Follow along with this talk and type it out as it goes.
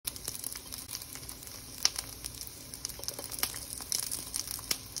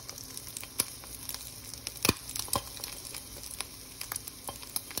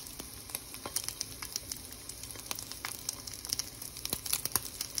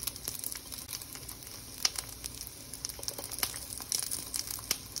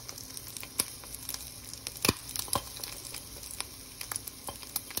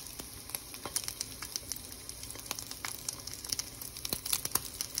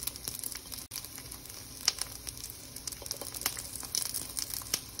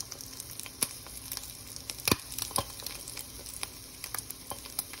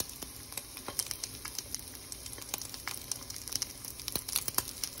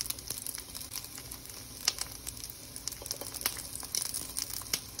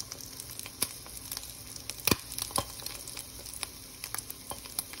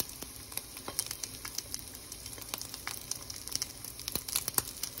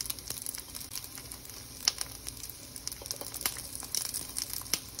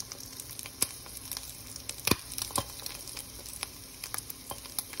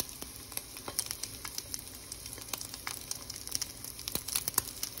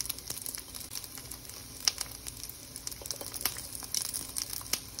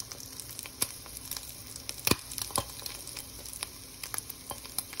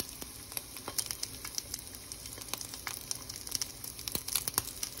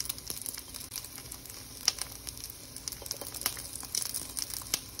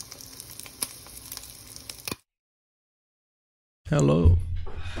Hello.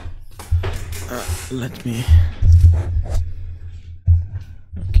 Let me.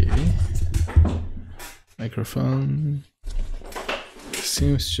 Okay. Microphone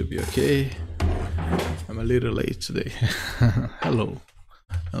seems to be okay. I'm a little late today. Hello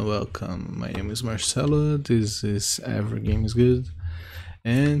and welcome. My name is Marcelo. This is Every Game is Good,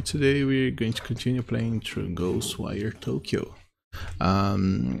 and today we're going to continue playing through Ghostwire Tokyo.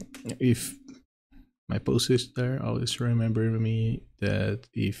 If my post is there, always remember me that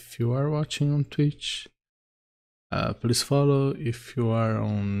if you are watching on Twitch, please follow. If you are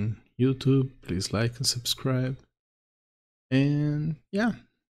on YouTube, please like and subscribe. And yeah,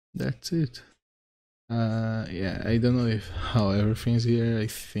 that's it. Yeah, I don't know if how everything's here. I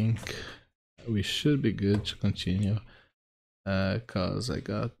think we should be good to continue. Cause I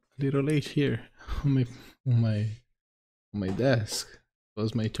got a little late here on my desk. It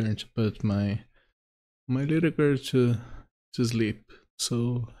was my turn to put my little girl to sleep,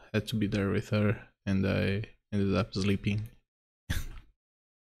 so had to be there with her, and I ended up sleeping.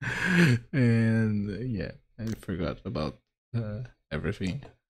 And yeah, I forgot about everything.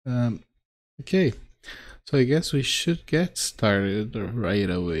 Okay, so I guess we should get started right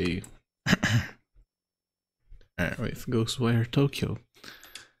away with Ghostwire Tokyo,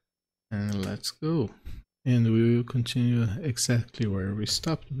 and let's go. And we will continue exactly where we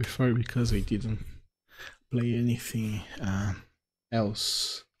stopped before, because I didn't play anything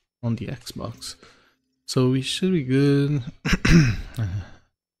else on the Xbox, so we should be good.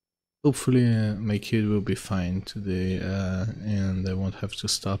 Hopefully my kid will be fine today, and I won't have to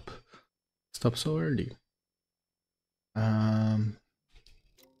stop so early. It's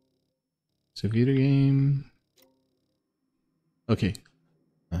a video game. Okay,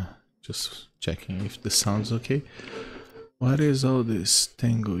 just checking if the sound's okay. What is all this?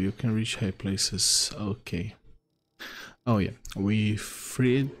 Tango, you can reach high places. Okay. Oh yeah, we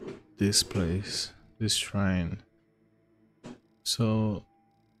freed this place, this shrine. So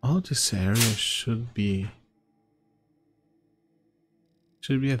all this area should be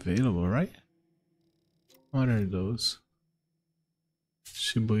available, right? What are those?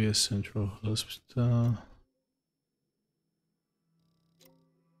 Shibuya Central Hospital.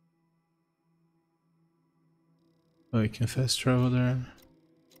 Oh, I can fast travel there.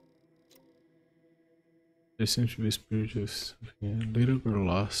 There seems to be a spirit of something. Little girl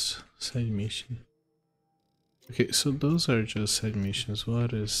lost. Side mission. Okay, so those are just side missions.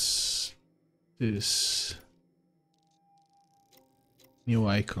 What is this? New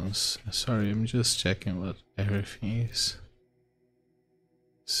icons. Sorry, I'm just checking what everything is.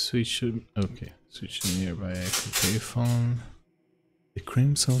 Switch to... okay, switch to nearby payphone. The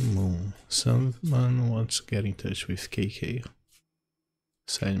Crimson Moon. Someone wants to get in touch with KK.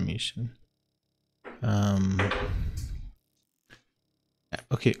 Side mission.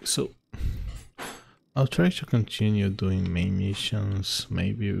 Okay, so I'll try to continue doing main missions.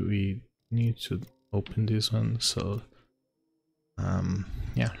 Maybe we need to open this one, so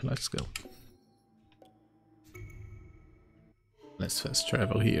yeah, let's go. Let's fast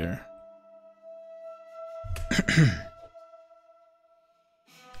travel here.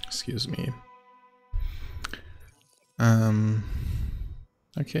 Excuse me.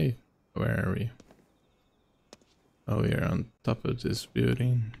 Okay, where are we? Oh, we are on top of this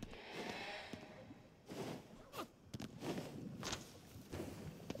building.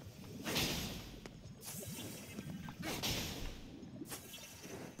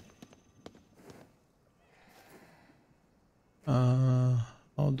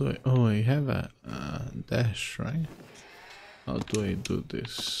 How do I... oh, I have a dash, right? How do I do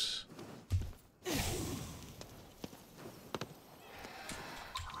this?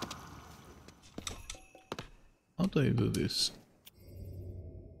 How do I do this?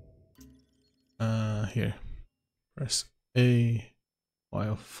 Here. Press A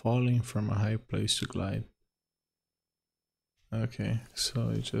while falling from a high place to glide. Okay, so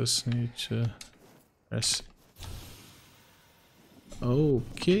I just need to press...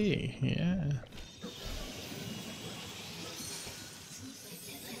 okay, yeah.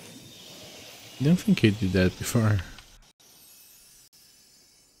 I don't think I did that before.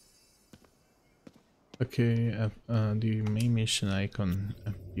 Okay, the main mission icon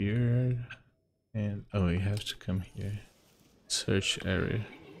appeared, and oh, you have to come here. Search area.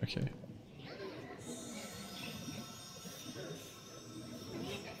 Okay.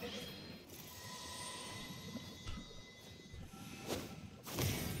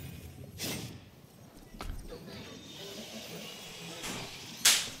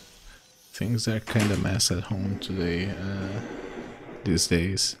 Things are kind of mess at home today. These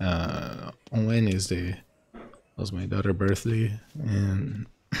days. On Wednesday, was my daughter's birthday, and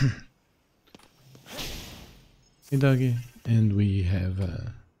hey doggy, and we're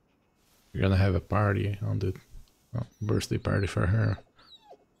gonna have a party on the birthday party for her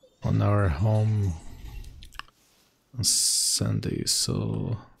on our home on Sunday.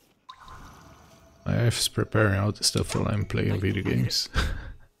 So my wife's preparing all the stuff while I'm playing video games.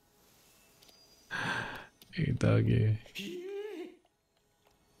 Hey doggy.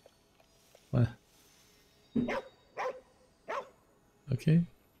 What? Okay.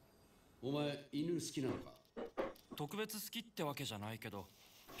 お前犬好きなのか？特別好きってわけじゃないけど、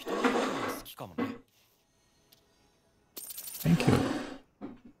人のことが好きかもね。Thank you.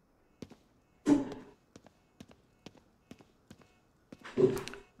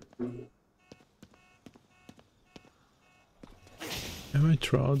 I went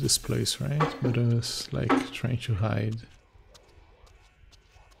through all this place, right? But I was like trying to hide.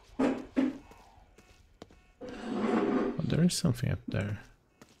 Oh, there is something up there.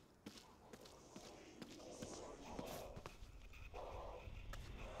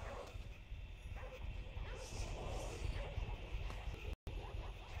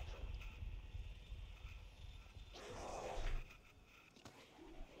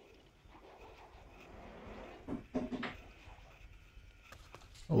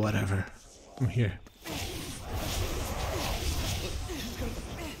 Whatever. I'm here.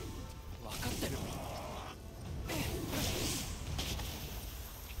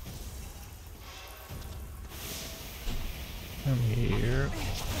 I'm here.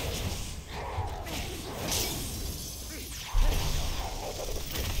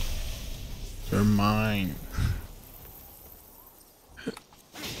 You're mine.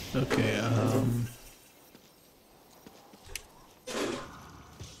 Okay,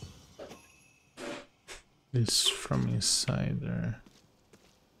 this from inside there.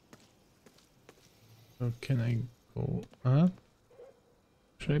 So can I go up?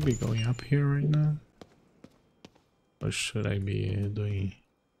 Should I be going up here right now? Or should I be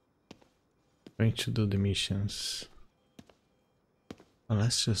going to do the missions? Well,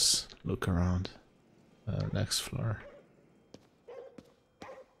 let's just look around. Next floor.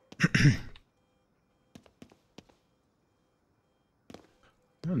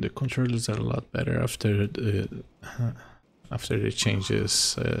 The controls are a lot better after the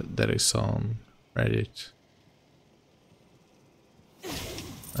changes that I saw on Reddit.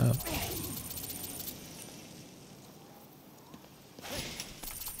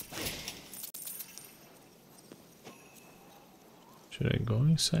 Should I go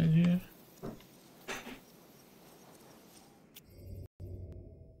inside here?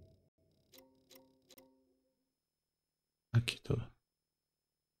 Akito.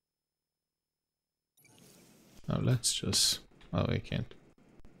 Now let's just... Oh, I can't.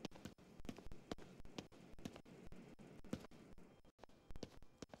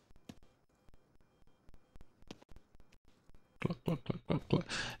 Clock, clock, clock, clock, clock.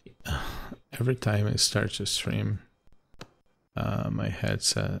 Every time I start to stream, my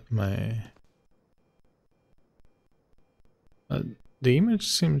headset, the image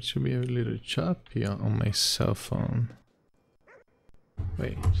seems to be a little choppy on my cell phone.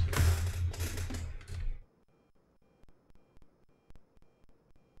 Wait.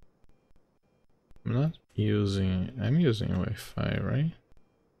 I'm using Wi-Fi, right?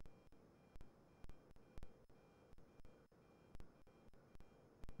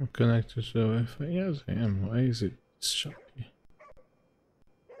 I'm connected to the Wi-Fi. Yes, I am. Why is it choppy?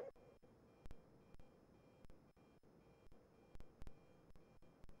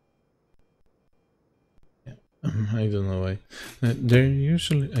 I don't know why. I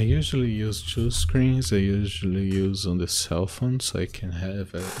usually use two screens. I usually use on the cell phone, so I can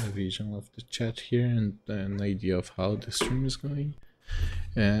have a vision of the chat here and an idea of how the stream is going.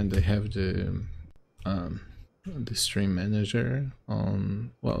 And I have the stream manager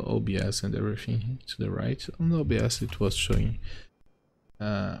on, well, OBS and everything to the right. On OBS it was showing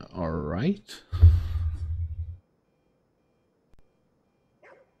alright.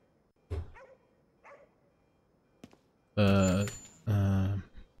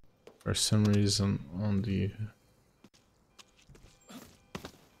 For some reason on the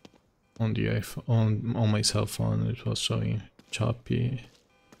iPhone, on my cell phone, it was showing choppy.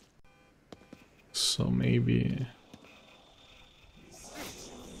 So maybe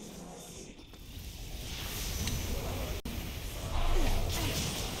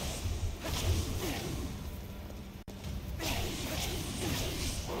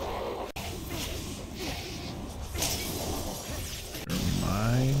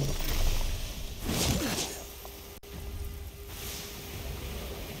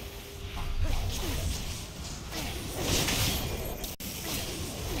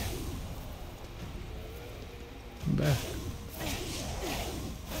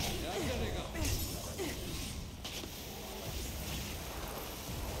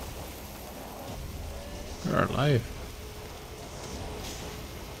You're alive.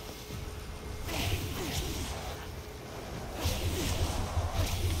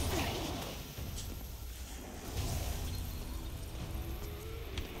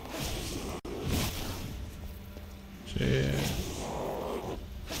 Shit.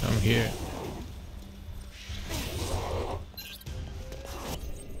 Come here.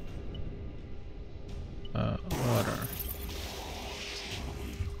 Water.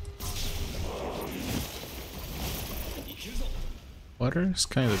 Water is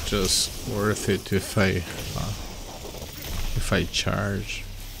kind of just worth it if I charge.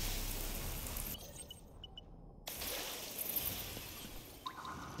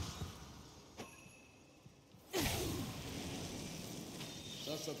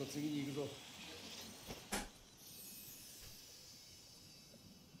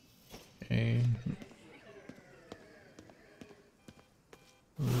 Okay.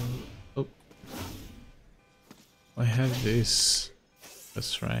 Oh, I have this.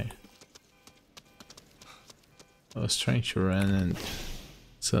 That's right. I was trying to run and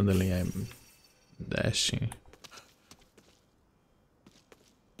suddenly I'm dashing.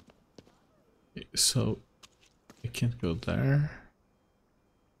 So I can't go there,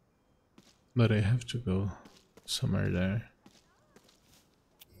 but I have to go somewhere there.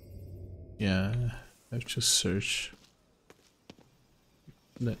 Yeah, I have to search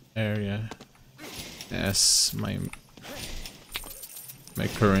the area as my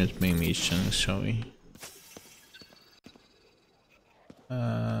current main mission is showing.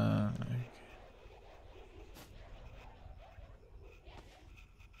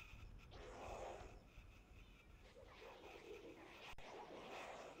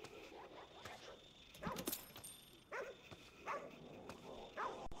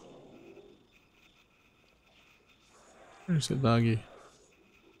 Where's the doggy?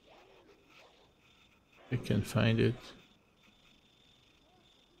 I can't find it.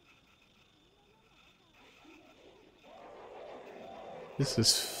 This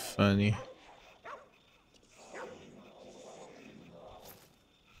is funny.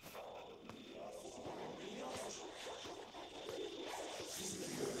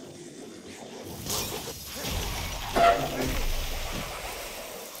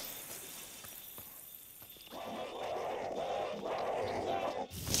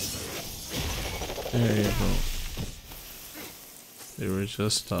 There you go. They were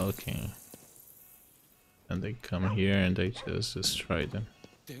just talking. And they come here and they just destroy them.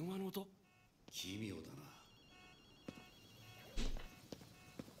 電話の音。奇妙だな。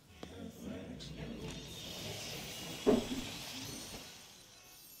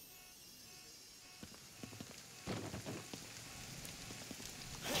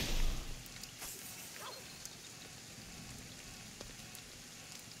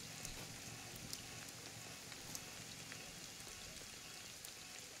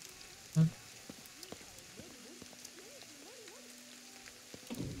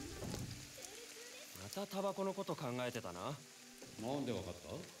またタバコのこと考えてたな。なんでわかっ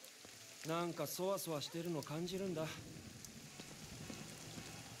た？なんかそわそわしてるの感じるんだ。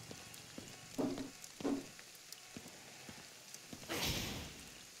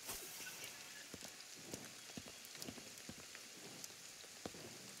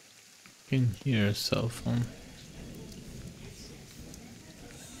Can hear a cell phone.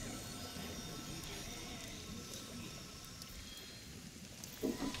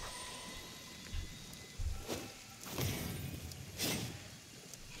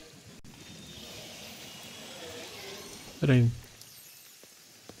 But I'm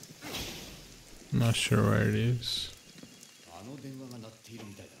not sure where it is. あの電話が鳴っている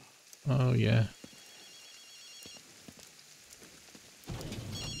みたいだ。 Oh yeah.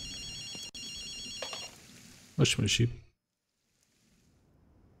 Moshi.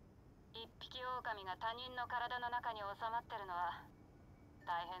 一匹狼が他人の体の中に収まってるのは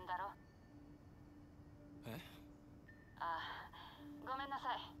大変だろ。え？ああ、ごめんな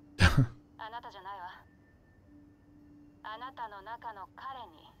さい。あなたじゃないわ。あなたの中の彼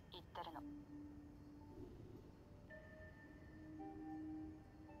に言ってるの。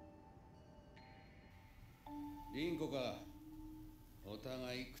リンコか。お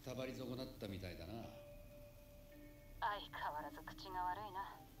互いくたばり損なったみたいだな。相変わらず口が悪いな。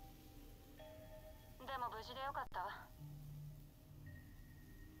でも無事でよかったわ。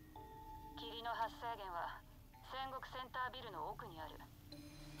霧の発生源は戦国センタービルの奥にある。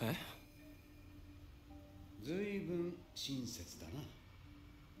え？ずいぶん親切だな。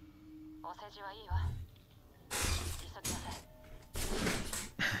お世辞はいいわ。急ぎなさい。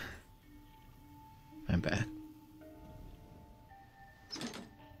My bad.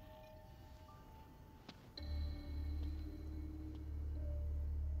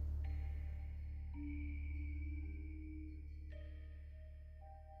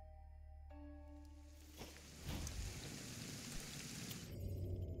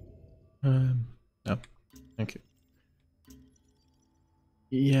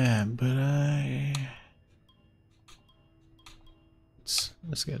 Yeah, but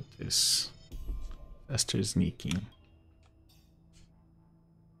let's get this. Faster sneaking.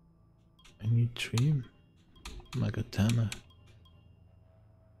 I need 3 Magatama.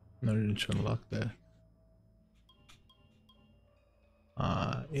 In order to unlock that.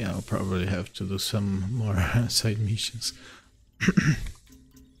 Yeah, I'll probably have to do some more side missions.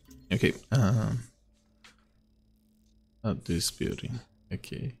 Okay, not this building.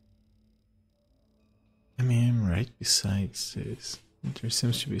 Okay. I mean, I'm right beside this. There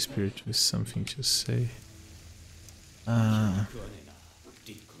seems to be a spirit with something to say. 食わねえな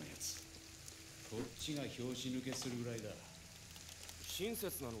リッコのやつこっちが拍子抜けするぐらいだ親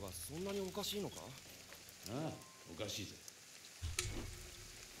切なのがそんなにおかしいのかああおかしいぜ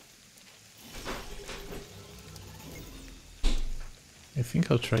I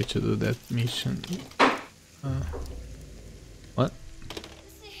think I'll try to do that mission. What?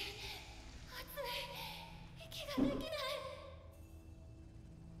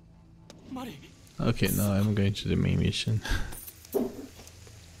 Okay, now I'm going to the main mission. こ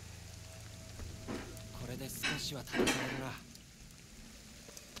れで少しは戦えるな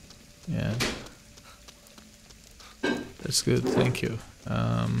Yeah. That's good, thank you.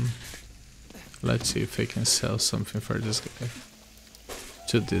 Let's see if I can sell something for this guy.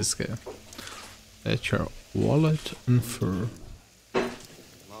 To this guy. Let your wallet and fur. ま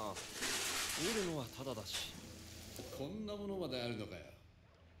あ売るのはただだしこんなものまであるのかよ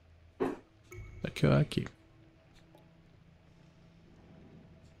Takoyaki.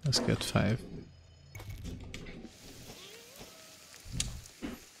 Let's get 5.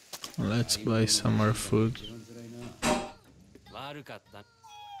 Let's buy some more food. 悪かった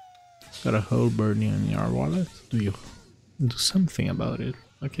Got a hole burning in your wallet? Do you do something about it?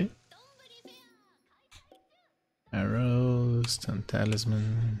 Okay. Arrows, 10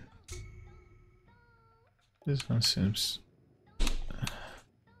 talisman. This one seems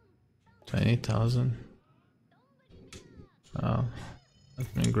 20,000. Oh,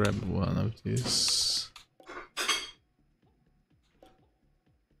 let me grab one of these.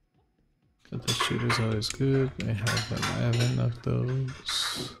 The shoot is always good. I have 11 of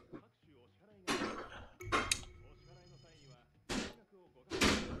those.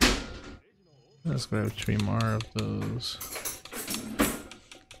 Let's grab 3 more of those.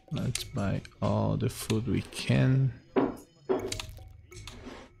 Let's buy all the food we can. I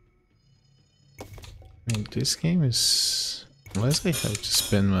mean, this game is... Unless I have to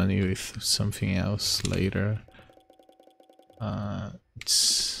spend money with something else later.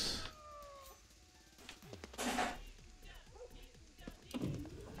 It's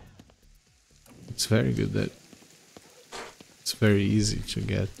very good that it's very easy to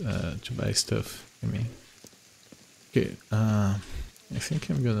get to buy stuff. I mean, okay. I think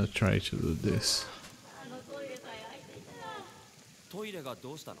I'm gonna try to do this. トイレが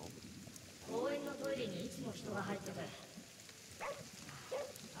どうしたの公園のトイレにいつも人が入ってて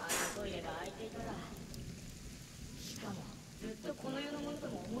あのトイレが開いていたらしかもずっとこの世のものと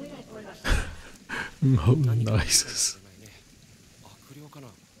も思えない声がした No noises. 悪霊かな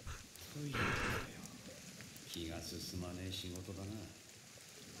トイレだよ気が進まねえ仕事だな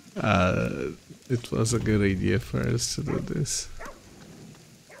It was a good idea for us to do this.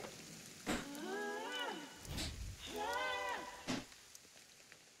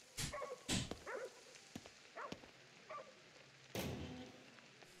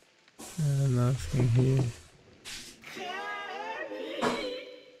 Nothing here.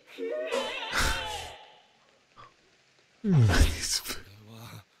 Nice. これ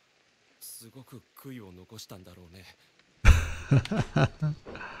はすごく悔いを残したんだろうね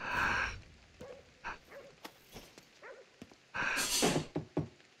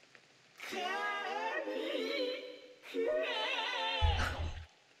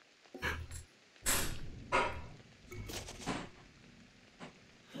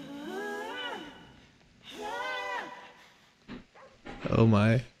Oh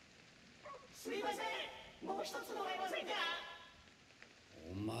my. すみませんもう一つもらえませんか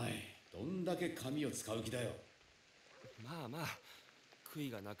お前どんだけ紙を使う気だよまあまあ悔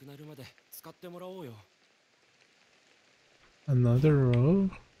いがなくなるまで使ってもらおうよ Another row?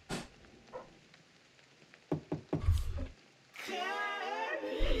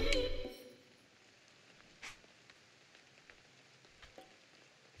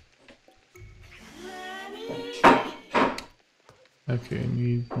 Okay, I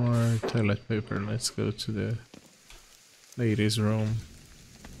need more toilet paper. Let's go to the ladies' room.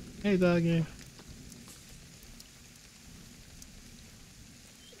 Hey, doggy.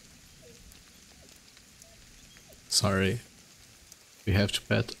 Sorry. We have to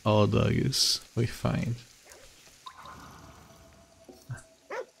pet all doggies we find.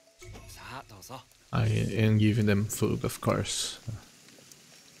 さあどうぞ。 And giving them food, of course.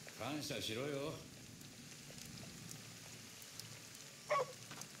 感謝しろよ。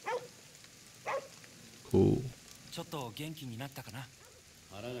 Cool. ちょっと元気になったかな。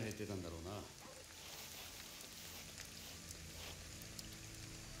腹が減ってたんだろうな。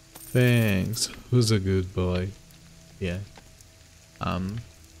 Thanks. Who's a good boy? Yeah.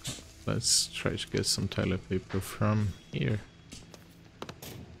 Let's try to get some toilet paper from here.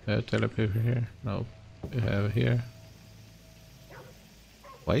 Toilet paper here? No. We have it here.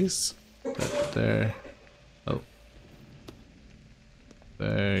 Why is that there? Oh.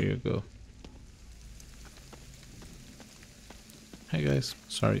 There you go. Hey guys,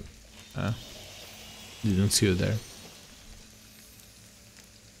 sorry. Didn't see you there.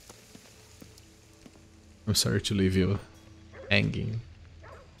 I'm sorry to leave you hanging.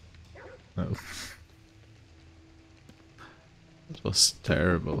 No. It was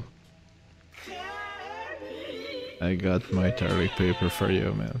terrible. I got my toilet paper for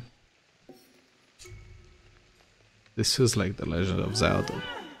you, man. This feels like the Legend of Zelda.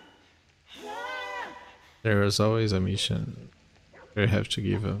 There is always a mission where you have to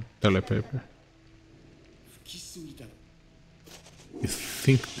give a toilet paper. 吹きすぎだろ。 You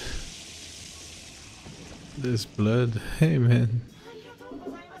think there's blood? Hey man. ありがとう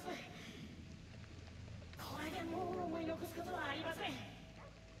ございます。これでもう思い残すことはありません。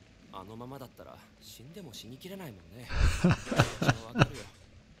あのままだったら死んでも死にきれないもんね。わかるよ。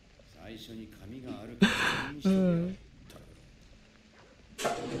最初に紙があるから確認しと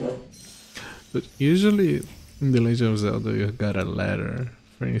けよ。 But usually in The Legend of Zelda you got a letter.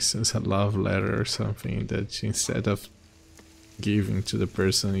 For instance, a love letter or something that instead of giving to the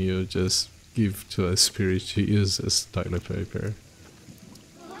person you just give to a spirit to use as toilet paper.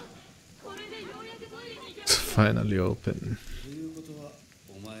 これでようやくトイレに行け It's finally open. ということは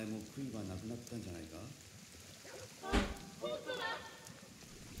お前も悔いはなくなったんじゃないか。 本当だ。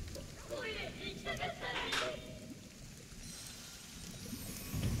トイレ行きたかった。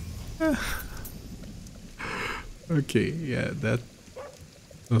 Okay, yeah, that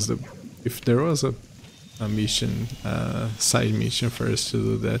was the... If there was a mission, side mission for us to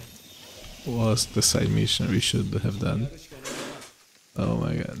do, that was the side mission we should have done. Oh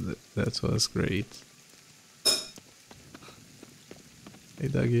my god, that was great. Hey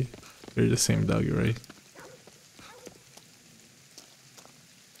doggy, you're the same doggy, right?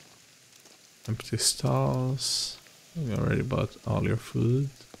 Empty stalls. We already bought all your food.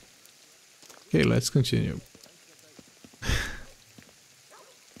 Okay, let's continue.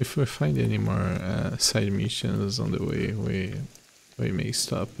 If we find any more side missions on the way, we may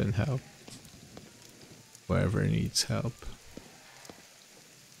stop and help whoever needs help.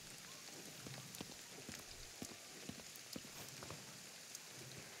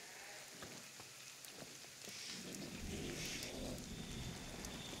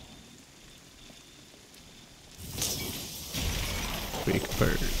 Quick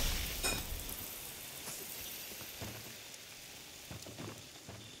bird.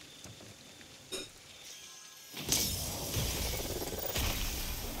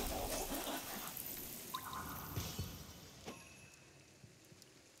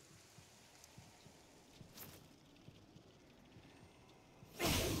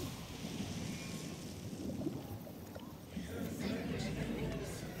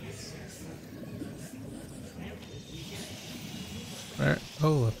 Where?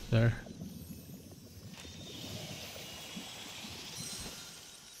 Oh, up there.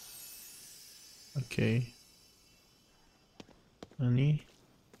 Okay. Honey.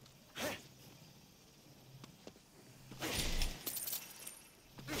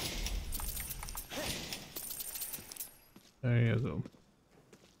 There you go.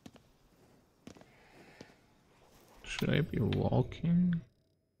 Should I be walking?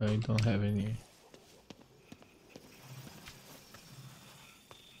 I don't have any.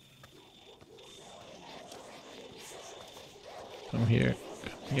 Come here.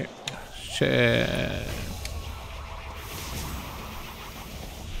 Come here. Shit.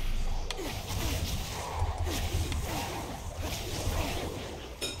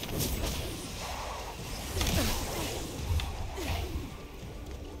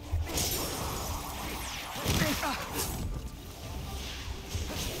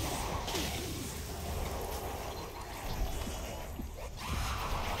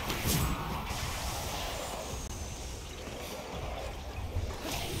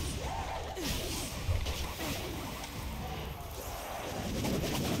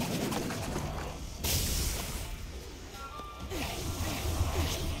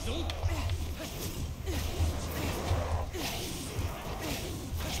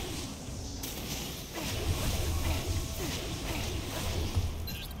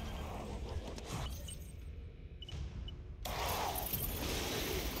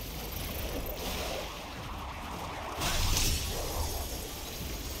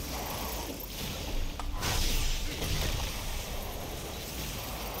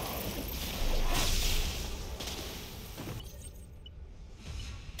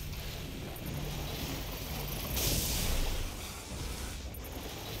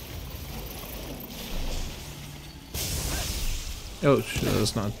 Oh, she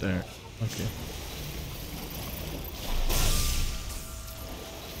was not there. Okay.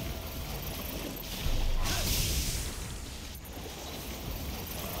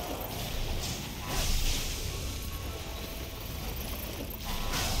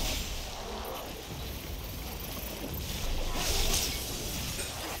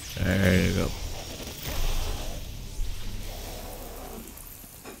 There you go.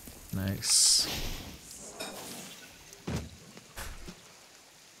 Nice.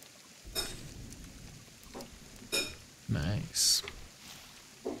 Nice.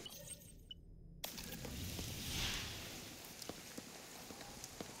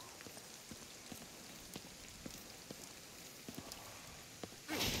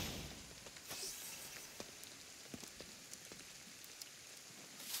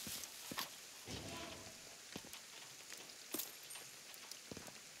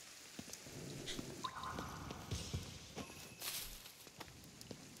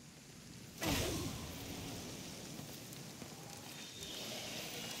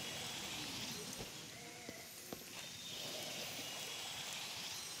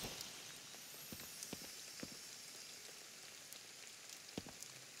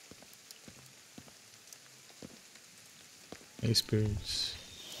 Hey spirits,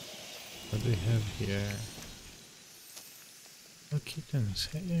 what do we have here? Oh, kittens,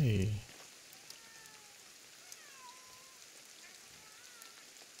 hey.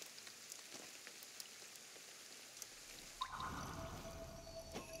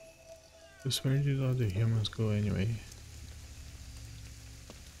 Just where did all the humans go anyway?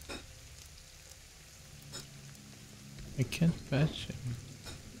 I can't fetch him.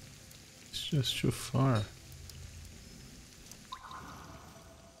 It's just too far.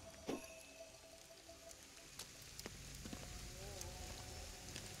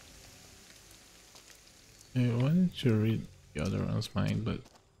 I wanted to read the other one's mind, but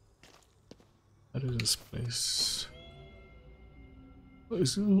what is this place?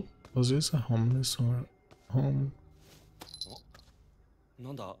 Was this a homeless or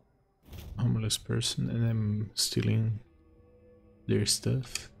homeless person and I'm stealing their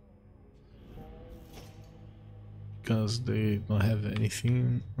stuff? Because they don't have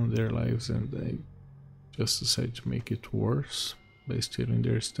anything on their lives and I just decide to make it worse by stealing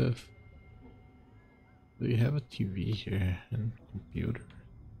their stuff. Do you have a TV here and computer?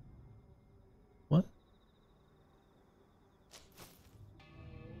 What?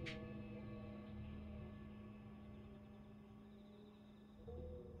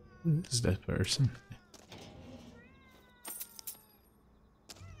 Who is that person?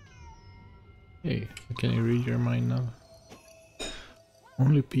 Hey, can I read your mind now?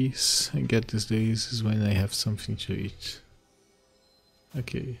 Only peace I get these days is when I have something to eat.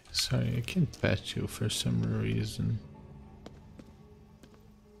 Okay, sorry, I can't pet you for some reason.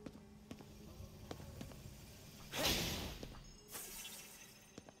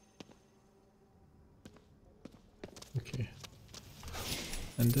 Okay.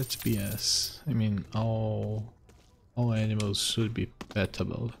 And that's BS. I mean, all animals should be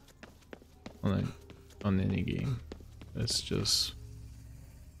petable on any game. That's just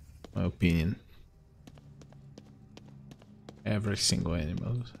my opinion. Every single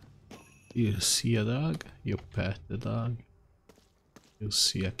animal. You see a dog, you pet the dog. You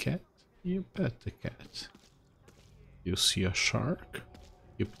see a cat, you pet the cat. You see a shark,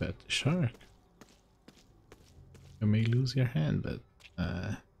 you pet the shark. You may lose your hand, but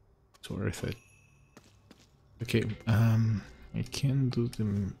it's worth it. Okay, I can do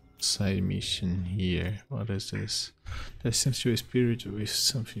the side mission here. What is this? That seems to be a spirit with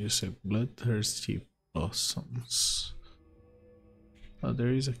something just like bloodthirsty blossoms. Oh, there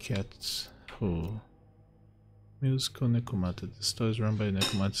is a cat. Oh. Musical Necromata. The store is run by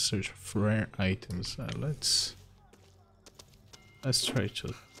Necromata search for rare items. Let's try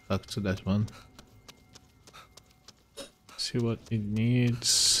to talk to that one. See what it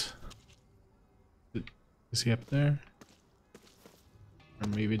needs. Is he up there? Or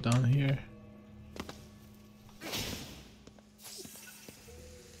maybe down here?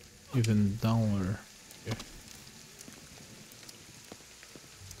 Even downward. Here.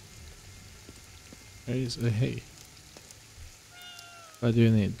 There is a hey. What do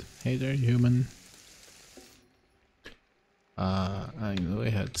you need? Hey there, human. I know I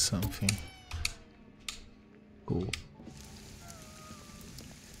had something. Cool.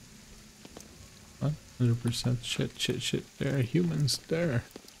 100% shit. There are humans there.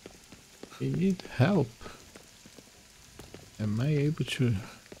 They need help. Am I able to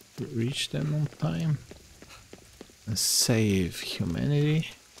reach them on time and save humanity?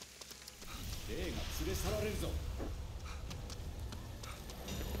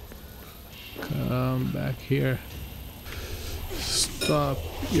 Come back here. Stop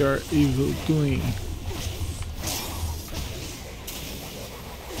your evil doing.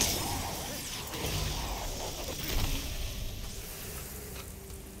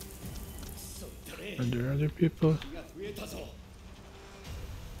 Are there other people?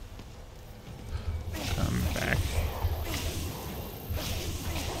 Come back.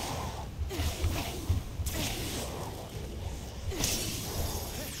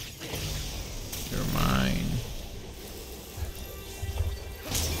 You're mine.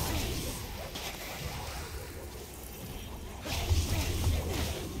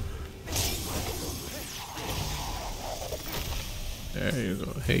 There you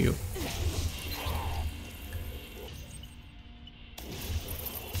go. Hey you.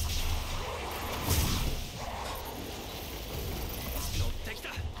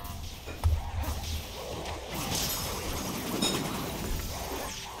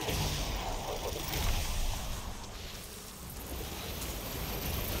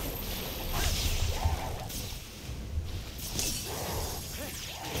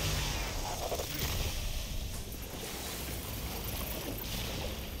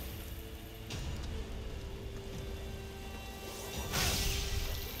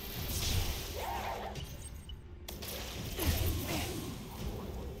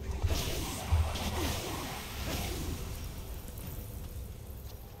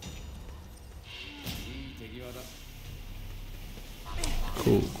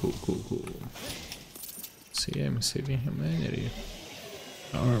 Cool. See, I'm saving humanity.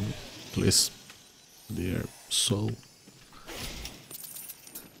 Or at least their soul.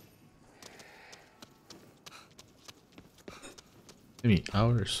 I mean,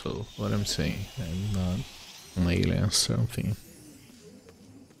 our soul, what I'm saying. I'm not an alien or something.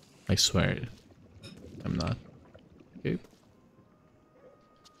 I swear it. I'm not. Okay.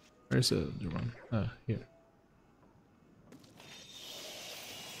 Where's the other one? Ah, here.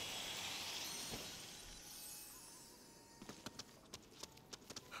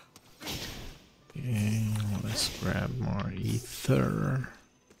 Okay, let's grab more ether.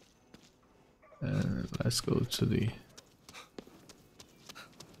 And let's go to the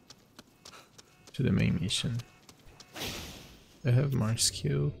main mission. I have more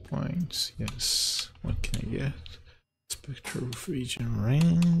skill points. Yes. What can I get? Spectral region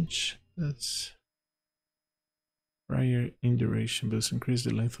range. That's prior in duration, but increase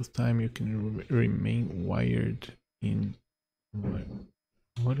the length of time you can remain wired in.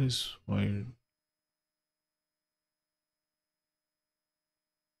 What is wired?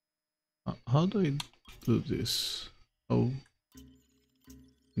 How do I do this? Oh,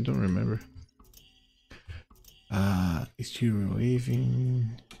 I don't remember. It's your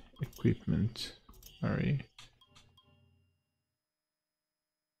waving equipment. Sorry.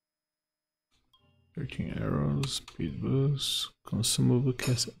 13 arrows, speed boost, consumable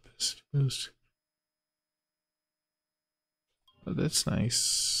capacity boost. Oh, that's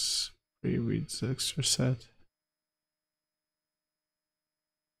nice. Pre-reads extra set.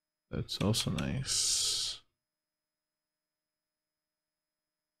 That's also nice.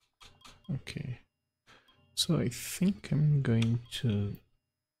 Okay. So I think I'm going to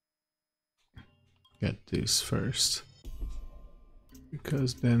get this first.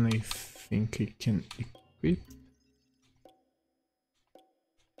 Because then I think I can equip.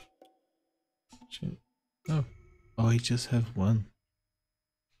 Oh. Oh, I just have one.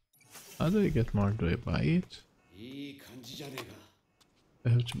 How do I get more? Do I buy it? I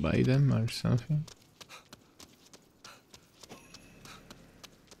have to buy them or something?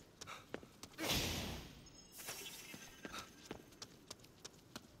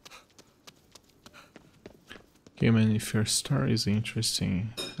 Okay man, if your story is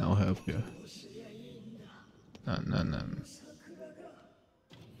interesting, I'll help you. No.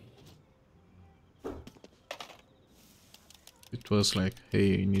 It was like,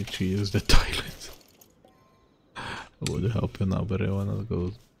 hey, you need to use the toilet. I would help you now, but I wanna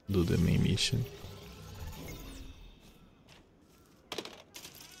go do the main mission.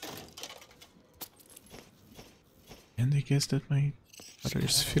 And I guess that my mother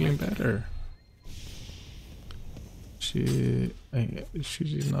is feeling better. She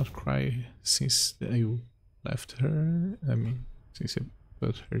did not cry since I left her. I mean, since I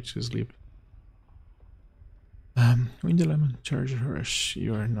put her to sleep. Wind Element Charge Rush.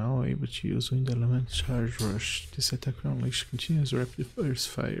 You are now able to use Wind Element Charge Rush. This attack will unleash continuous rapid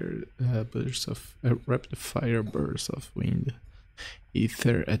fire bursts of wind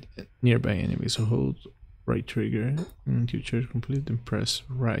ether at nearby enemies. Hold right trigger until charge complete, then press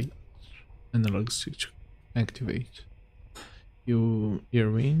right analog stick to activate. Your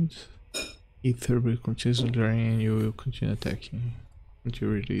wind Ether will continue to drain and you will continue attacking until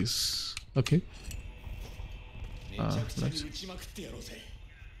release. Okay. めちゃくちゃに nice. 打ちまくってやろうぜ。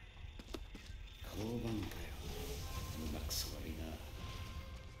交番かよ。うまくそ悪いな。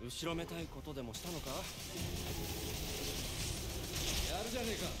後ろめたいことでもしたのか？やるじゃね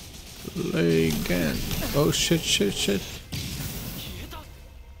えか。 Play again. Oh shit, shit, shit. 消えた。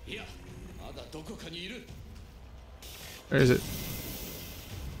いや、まだどこかにいる。 Where is it?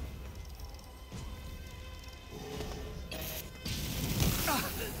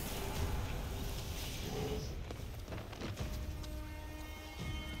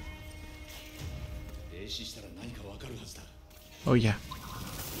 Oh yeah.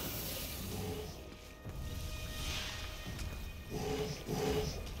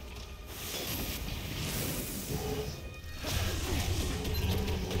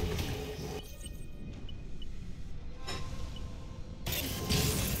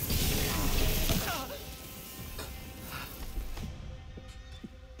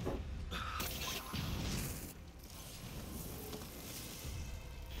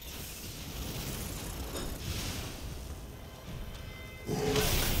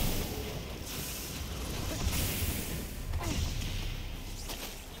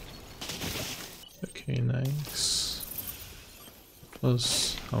 Okay, nice.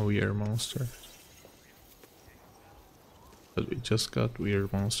 Plus a weird monster. But we just got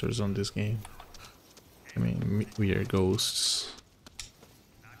weird monsters on this game. I mean, weird ghosts.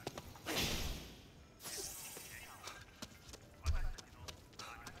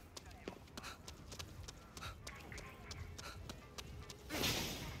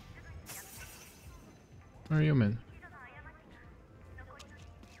 Where are you, man?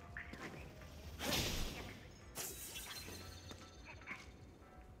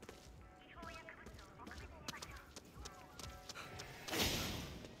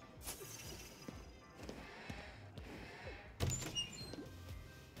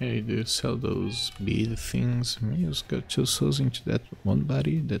 Hey, do you sell those bead things? I just got 2 souls into that one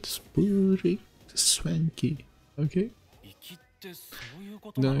body. That's pretty swanky. Okay. 息ってそういう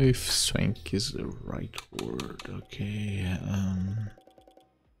こと Don't な know の？ if swank is the right word. Okay.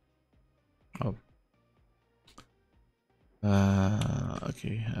 Oh.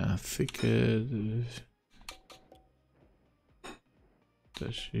 Okay. Thicket.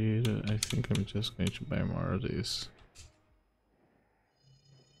 Tashida. I think I'm just going to buy more of these.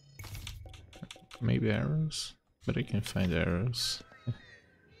 Maybe arrows? But I can find arrows.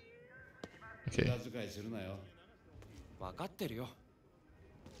 Okay. 無駄遣いするなよ。分かってるよ。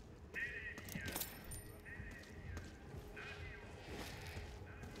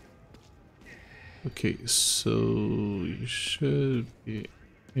 Okay, so you should be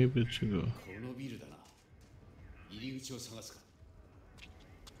able to go. このビルだな。入り口を探すか。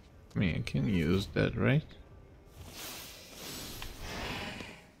 I mean, I can use that, right?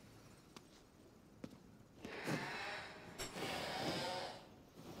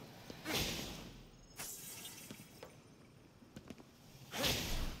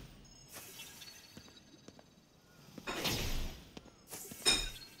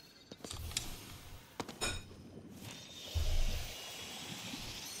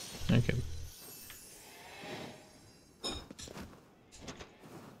 Okay.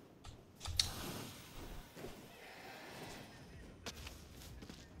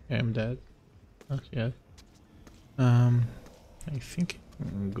 I'm dead. Not yet. I think I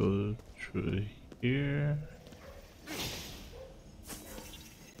can go through here.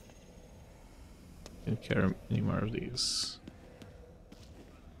 Can't carry any more of these.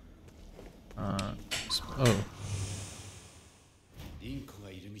 Oh. リンコが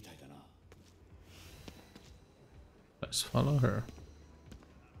いるみたいだな。 Let's follow her.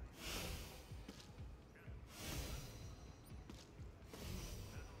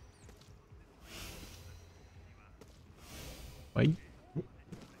 Why?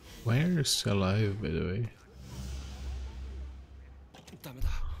 Why are you still alive, by the way? ダメだ。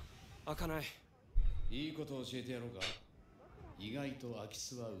開かない。いいことを教えてやろうか。意外と空き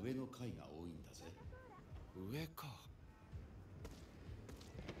巣は上の階が多いんだぜ。上か。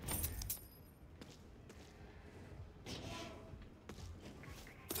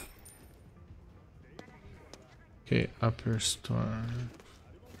 Okay, upper store.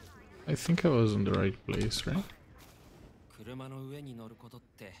 I think I was in the right place, right? 車の上に乗ることっ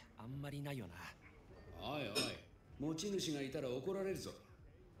てあんまりないよな。おいおい、持ち主がいたら怒られるぞ。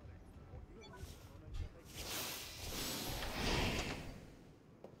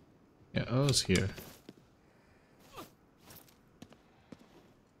 Yeah, I was here.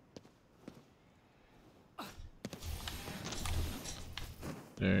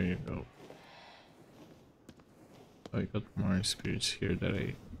 There you go. I got more spirits here that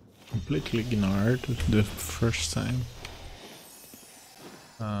I completely ignored the first time.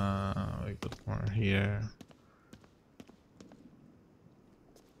 I got more here.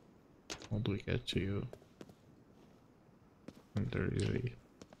 How do we get to you? And there is a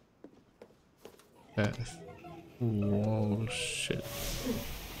path. Whoa, shit.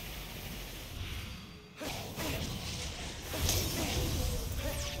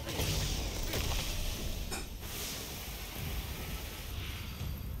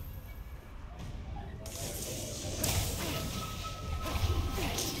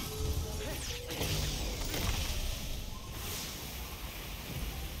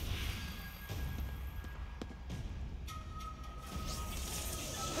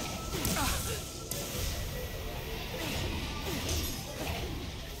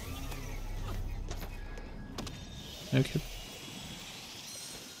 Okay.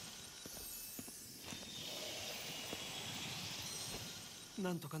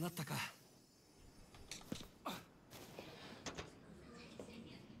なんとかなったか。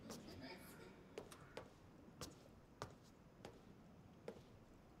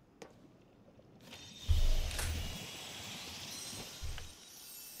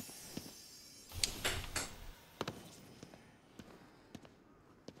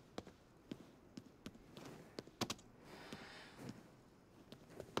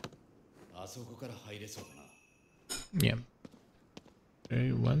あそこから入れそうだな。Yeah.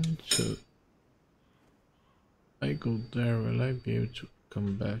 Okay, 1, 2. I go there, will I be able to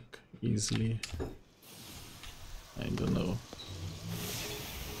come back easily? I don't know.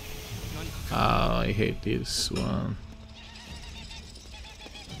 Ah, I hate this one.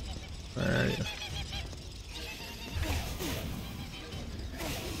 Where are you?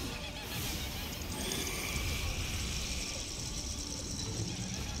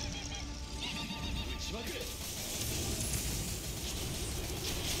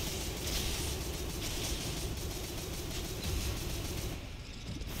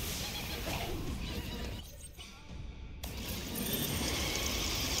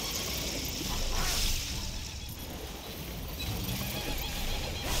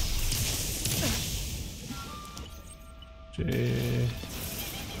 Okay.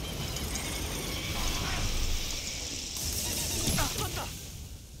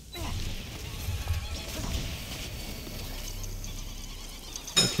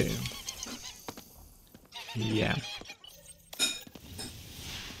 Okay. Yeah.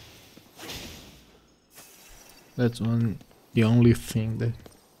 That's the only thing that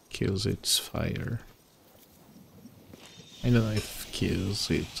kills its fire. I don't know if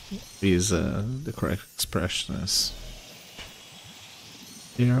kills it is the correct expression.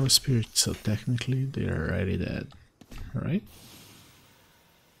 They are spirits, so technically they are already dead, right?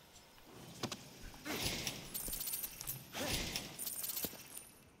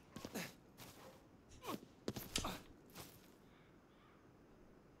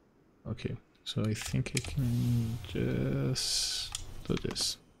 Okay, so I think I can just do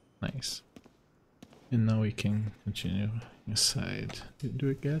this. Nice. And now we can continue inside. Did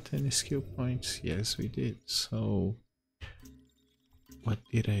we get any skill points? Yes, we did. So what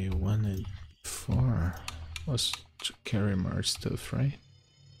did I want it for? Was to carry more stuff, right?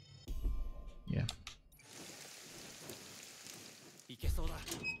 Yeah. いけそうだ。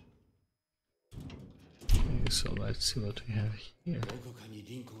 Okay, so let's see what we have here. どこかに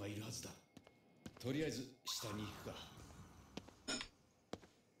リンコがいるはずだ。とりあえず下に行くか。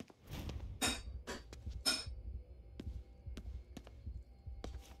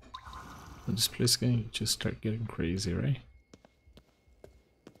But this place is going to just start getting crazy, right?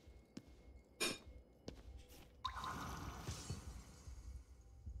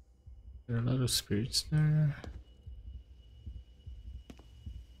 There are a lot of spirits there.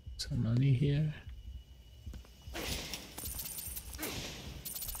 Some money here.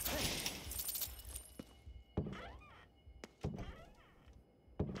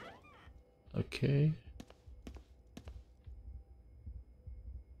 Okay.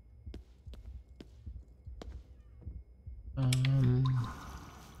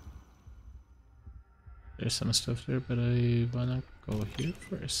 There's some stuff there, but I wanna go here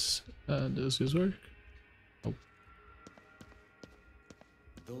first. Does this work? Oh.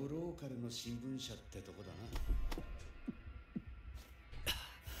 ドローカルの新聞社ってとこだな。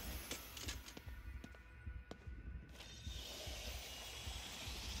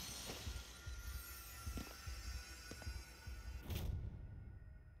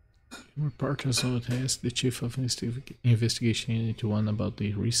Report as well asked the chief of investigation unit 1 about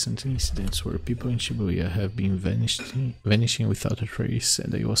the recent incidents where people in Shibuya have been vanishing without a trace,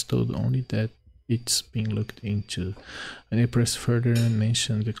 and I was told only that it's being looked into. When I pressed further and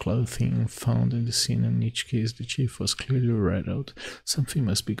mentioned the clothing found in the scene, in each case the chief was clearly rattled. Something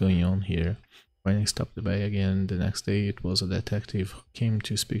must be going on here. When I stopped by again the next day, it was a detective who came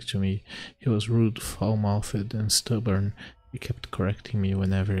to speak to me. He was rude, foul-mouthed, and stubborn. He kept correcting me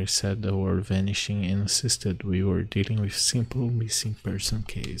whenever I said the word vanishing and insisted we were dealing with simple missing person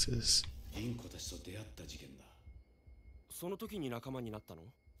cases. リンコたちと出会った事件だ。その時に仲間になったの？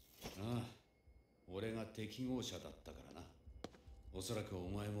ああ、俺が適合者だったからな。おそらくお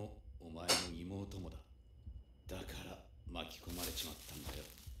前もお前の妹もだ。だから巻き込まれちまったんだよ。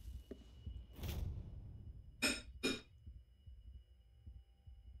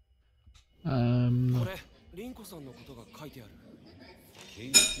これ、リンコさんのことが書いてある。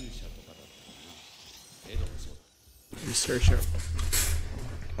研究者とかだったかな。エドもそうだ。Researcher.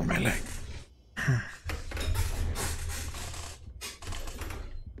 Oh, my leg.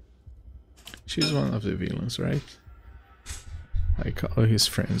 She's one of the villains, right? Like all his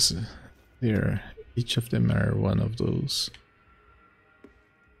friends, each of them are one of those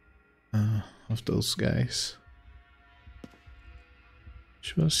guys.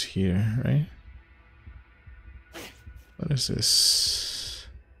 She was here, right? What is this?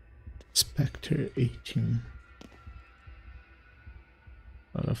 Spectre 18.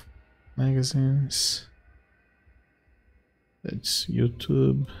 A lot of magazines. That's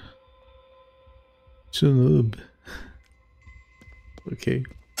YouTube. Noob. Okay.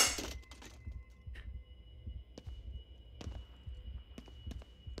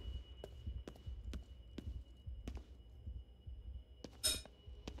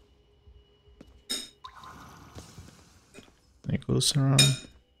 It goes around.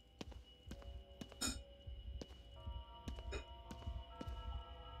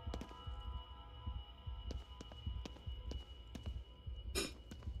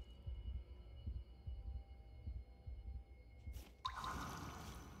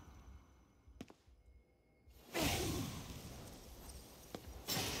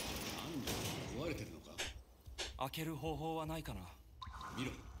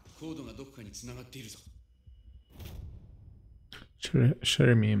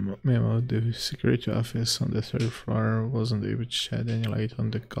 Jeremy memo, the security office on the third floor wasn't able to shed any light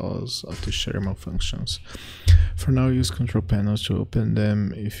on the cause of the share malfunctions. For now, use control panels to open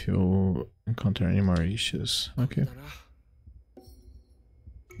them if you encounter any more issues. Okay.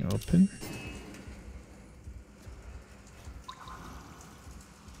 Open.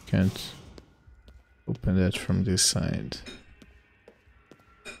 Can't open that from this side.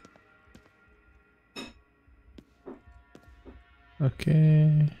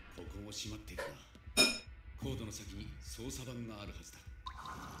 Okay.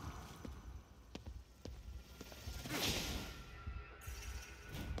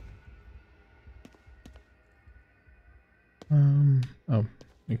 Oh,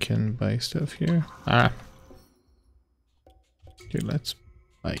 you can buy stuff here. Ah. Okay, let's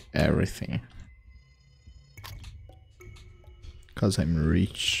buy everything. 'Cause I'm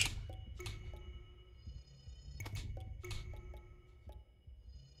rich.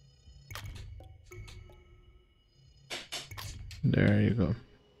 There you go.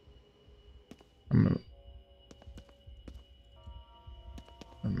 I'm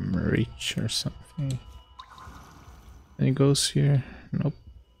rich or something. Any ghosts here? Nope.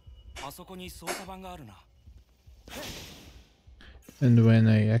 And when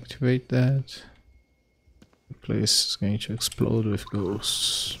I activate that, the place is going to explode with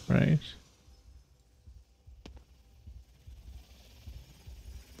ghosts, right?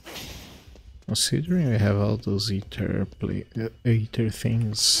 Considering we have all those ether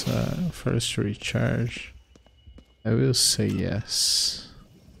things for us to recharge, I will say yes.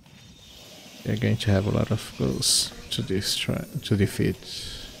 We're going to have a lot of ghosts to defeat.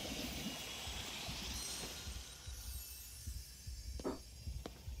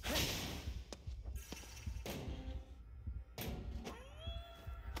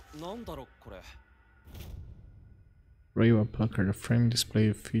 Reiwa Plucker, a frame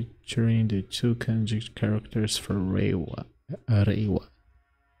display featuring the two kanji characters for Reiwa.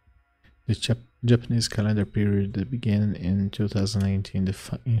 The Japanese calendar period that began in 2019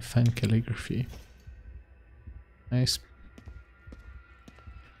 in fine calligraphy. Nice.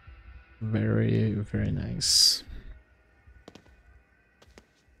 Very, very nice.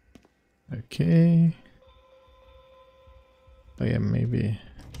 Okay. Oh yeah, maybe.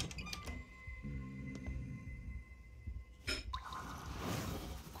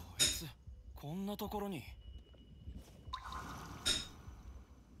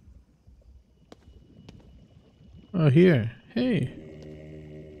 Oh, here. Hey.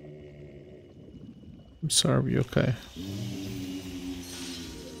 I'm sorry, okay.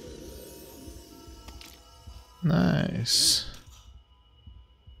 Nice.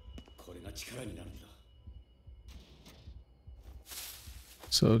 これが力になるんだ。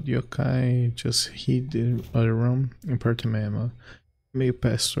 So the yokai just hit the other room, import ammo, mail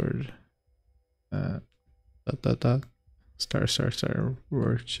password, dot dot dot, star,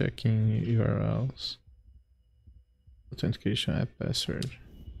 we're checking URLs, authentication app password.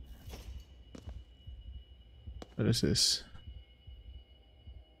 What is this?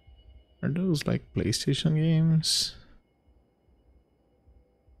 Are those like PlayStation games?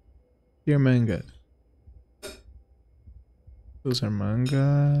 Dear manga. Those are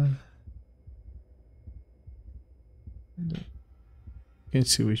manga. You can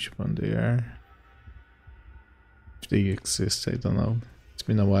see which one they are. If they exist, I don't know. It's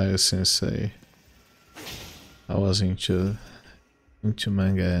been a while since I was into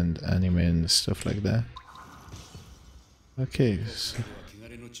manga and anime and stuff like that. Okay, so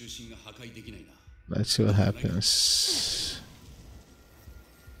let's see what happens.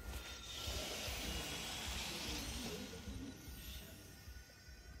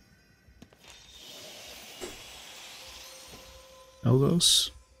 Know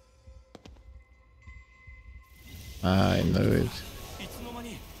those? I know it.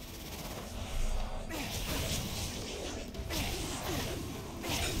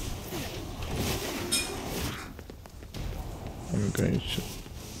 I'm going to...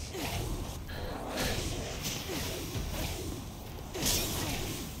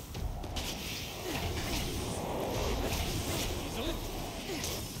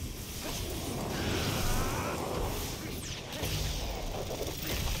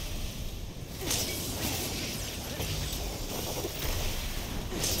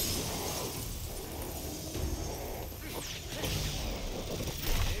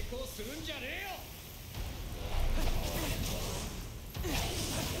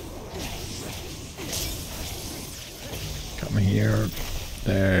 Come here.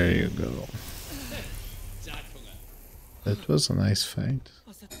 There you go. That was a nice fight.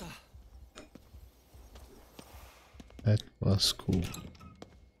 That was cool.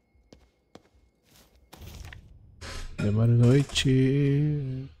 The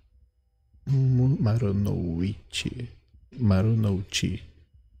Marunouchi. Marunouchi.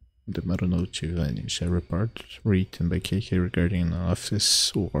 The Marunouchi vanish. A report written by KK regarding an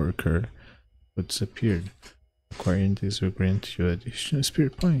office worker who disappeared. Acquiring this will grant you additional skill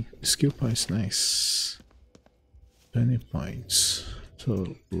points. Nice. 20 points.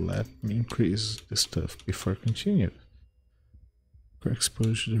 So let me increase the stuff before continue. Core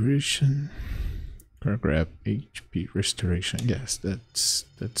exposure duration. Core grab HP restoration. Yes, that's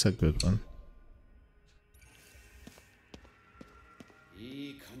a good one.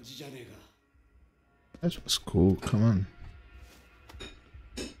 That was cool. Come on.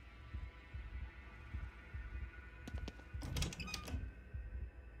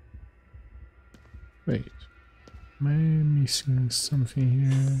 Wait, am I missing something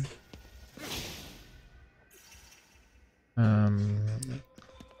here?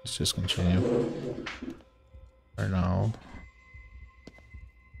 Let's just continue for now.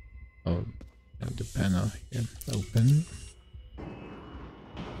 Oh, and the panel here open.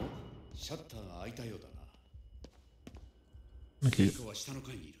 シャッターが開いたようだな。 Okay. リンクは下の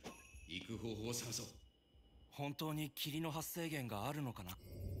階にいる。行く方法を探そう。本当に霧の発生源があるのかな。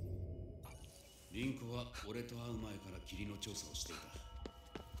リンクは俺と会う前から霧の調査をしてい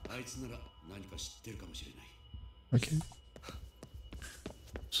た。あいつなら何か知ってるかもしれない。 Okay.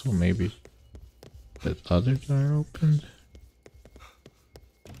 So maybe that other door opened?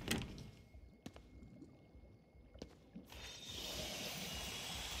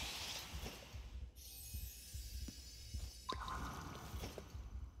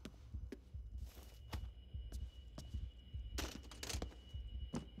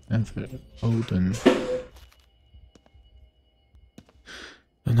 And the Odin.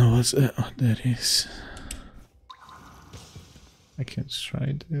 Don't know what that is. I can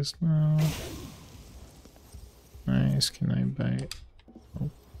try this now. Nice. Can I buy? Oh.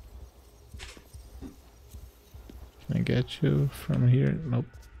 Can I get you from here? Nope.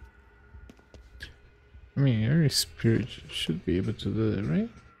 I mean, your spirit should be able to do that, right?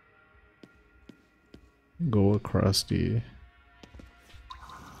 Go across the.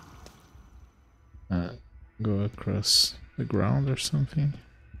 Go across the ground or something.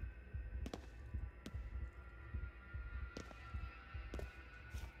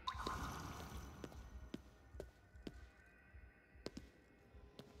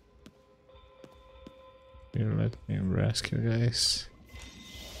 Here, let me rescue, guys.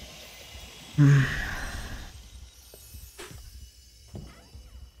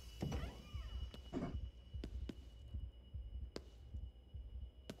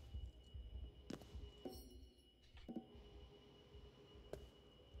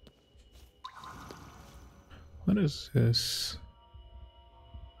 What is this?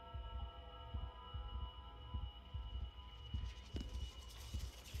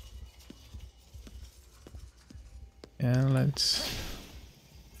 And let's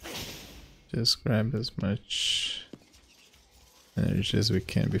just grab as much energy as we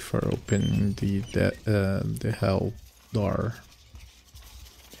can before opening the hell door.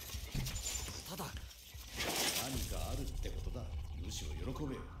 ただ何かあるってことだ。むしろ喜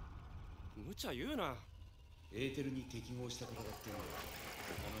べよ。無茶言うな。エーテルに適合したことだってんだよ。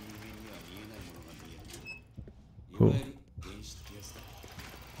他の人間には見えないものが見える。いわゆる原始的やつだ。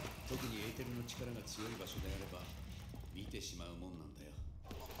特にエーテルの力が強い場所であれば見てしまうもんなんだよ。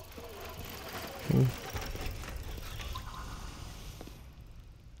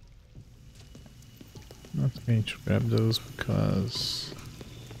Not going to grab those because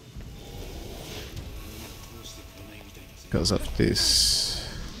of this.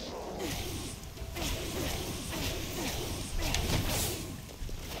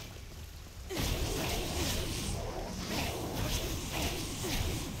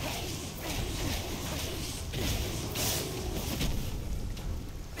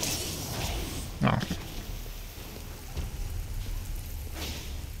 Oh.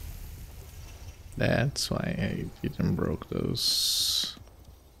 That's why I didn't broke those.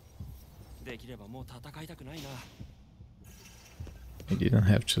 できればもう戦いたくないな。I didn't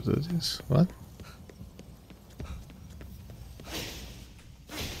have to do this. What?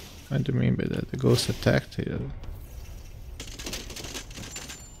 What do you mean by that? The ghost attacked you.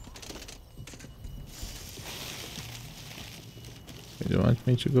 You don't want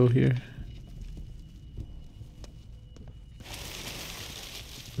me to go here?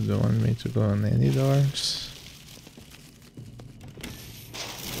 You don't want me to go on any doors?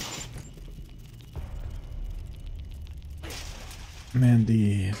 Man,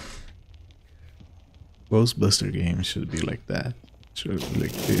 the Ghostbuster game should be like that. Should be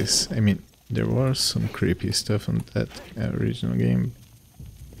like this. I mean, there was some creepy stuff on that original game,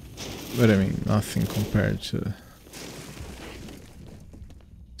 but I mean, nothing compared to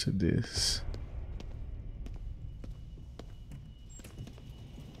this.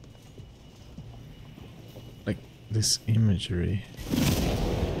 Like this imagery.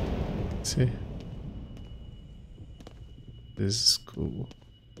 See? This is cool.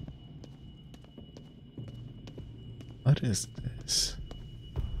 What is this?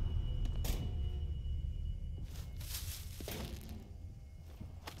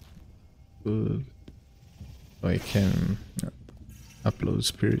 Good. Oh, I can upload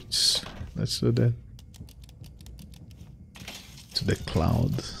spirits. Let's do that. To the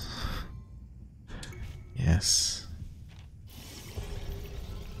cloud. Yes.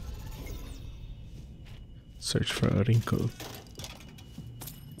 Search for a wrinkle.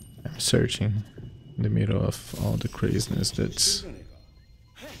 I'm searching in the middle of all the craziness that's...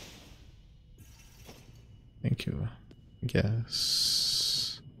 Thank you.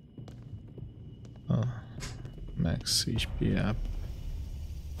 Guess. Oh, max HP up.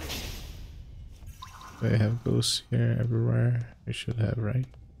 Do I have ghosts here everywhere? We should have, right?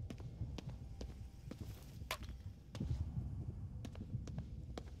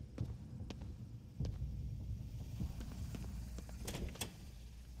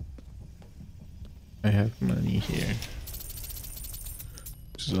 I have money here,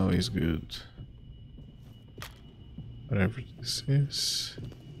 which is always good. Whatever this is.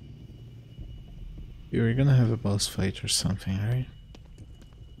 We're gonna have a boss fight or something, right?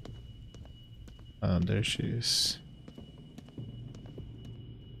 Oh, there she is.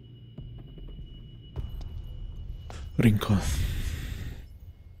 Rinko.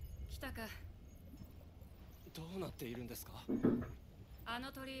 来たか。どうなっているんですか。あ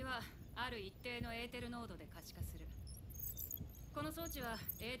の鳥居はある一定のエーテル濃度で可視化する。この装置は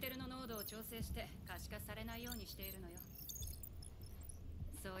エーテルの濃度を調整して可視化されないようにしているのよ。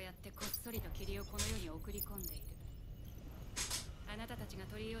そうやってこっそりと霧をこの世に送り込んでいる。あなたたちが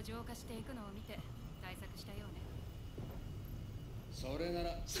鳥居を浄化していくのを見て対策したようね。それな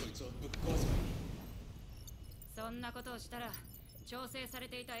らそいつをぶっ壊せばいい。そんなことをしたら調整され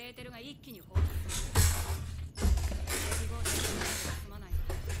ていたエーテルが一気に放出する。適合点が済まないぞ。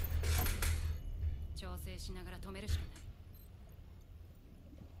調整しながら止めるしかない。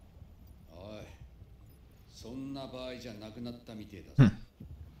おい、そんな場合じゃなくなったみてえだぞ。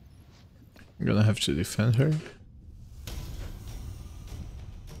I'm gonna have to defend her.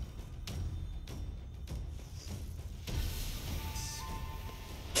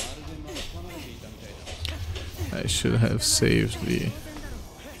 I should have saved the...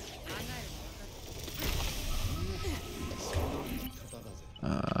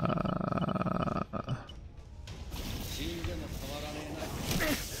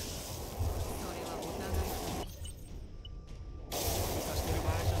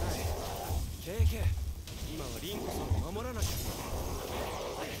 け。今はリンコさんを守らなきゃ。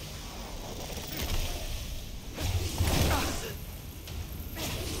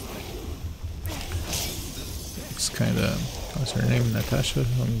It's kind of, what's her name, Natasha,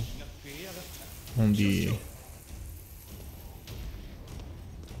 on the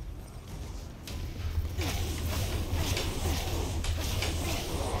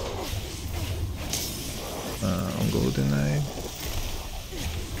on GoldenEye.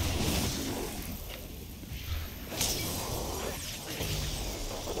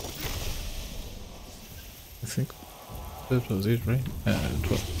 I think that was it, right?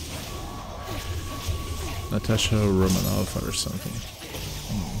 It was Natasha Romanov or something.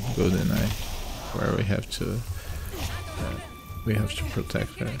 GoldenEye, where we have to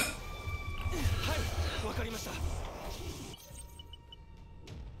protect her. わかりました。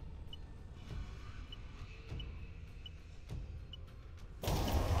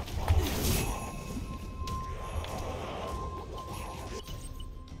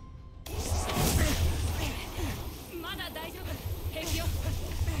まだ大丈夫。平気よ。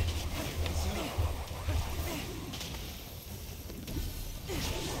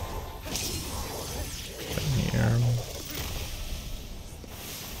Here. も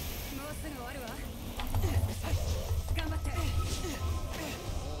うすぐ終わるわ。頑張って。も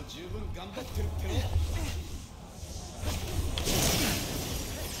う十分頑張ってるっての。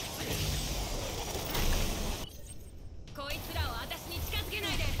こいつらを私に近づけな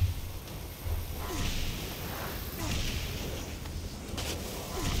いで。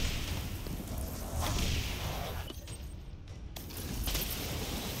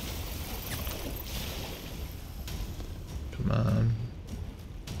Come on.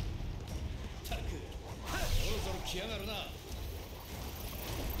 ったくそろそろ来やがるな。や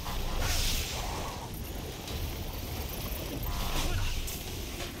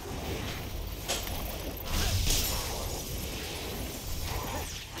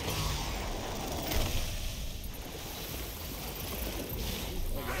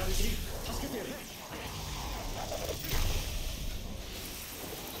られている。助けてやれ。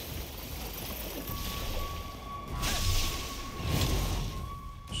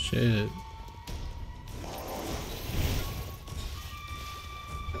 Shit.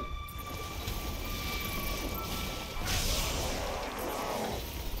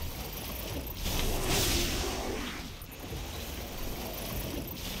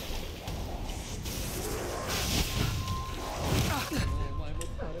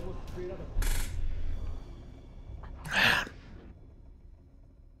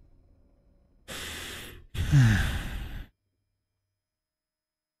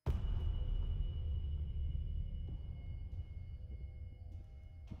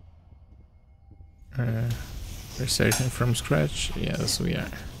 We're starting from scratch? Yes, we are.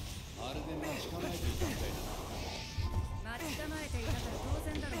 あれで待ち構えていたみたいだ。待ち構えていたから当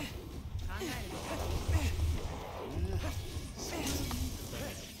然だろう。考える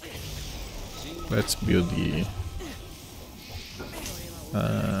の。 Let's build the 喧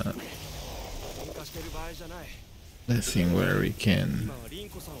嘩してる場合じゃない。 the thing where we can 今はリン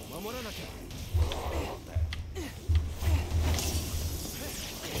コさんを守らなきゃ。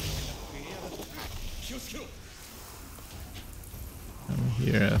 気をつけろ。 come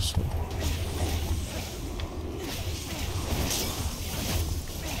here as well.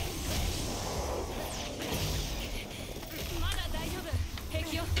 まだ大丈夫。平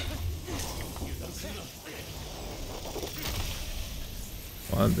気よ。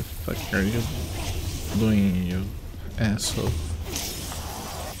 What the fuck are you doing, you asshole?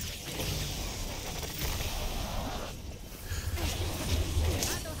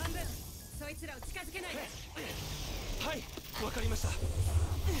 あと半分。そいつらを近づけないで。はい、わかりました。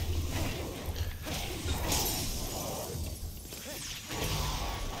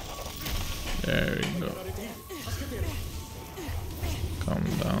 There we go. Calm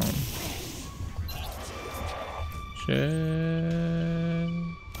down. Shit.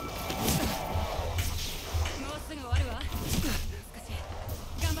 もうすぐ終わるわ。少し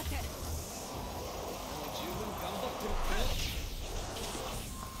頑張って。 十分頑張ってるっての。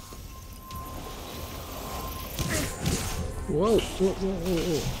 Whoa, whoa, whoa, whoa,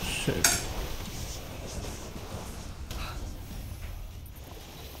 whoa. Shit.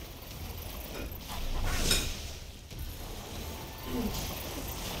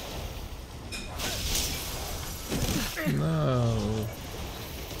 No.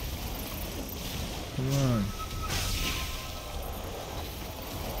 Come on.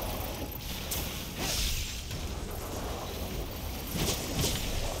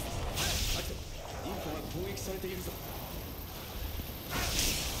 インコが攻撃されているぞ。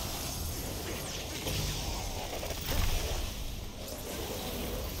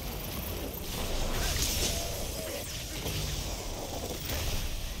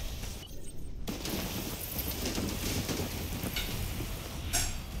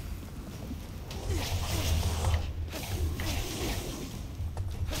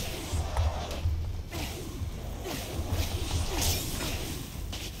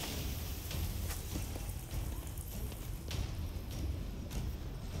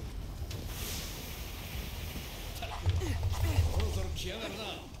来やがるな。や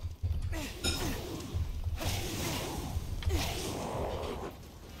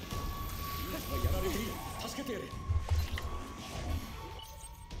られている。助けてやれ。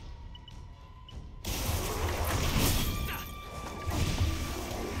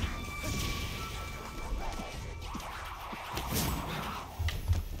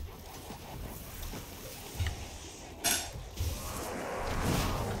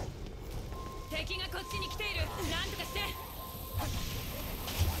敵がこっちに来ている。なんとかして。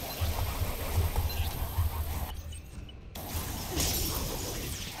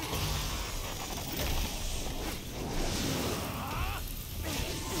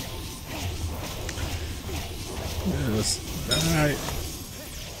Yes. Die.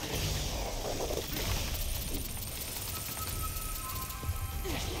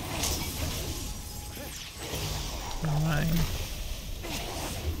 Fine.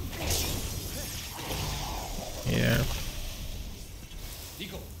 Yeah. リ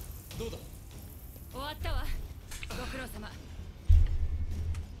コ、どうだ。終わったわ。ご苦労様。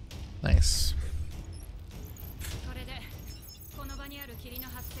 Nice. これでこの場にある霧の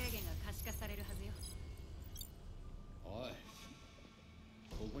発生源が可視化されるはずよ。おい、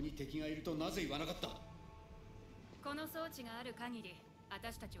ここに敵がいるとなぜ言わなかった。この装置がある限り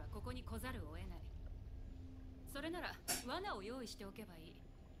私たちはここに来ざるを得ない。それなら罠を用意しておけばいい。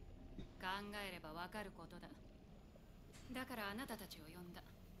考えればわかることだ。だからあなたたちを呼んだ。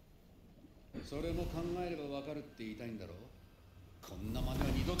それも考えればわかるって言いたいんだろう。こんな真似は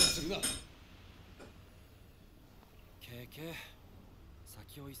二度とするな。ケケ、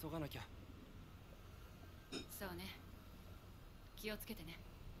先を急がなきゃ。そうね。気をつけてね。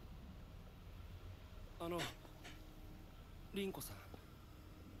リンコさん、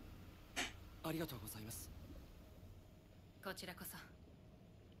ありがとうございます。こちらこそ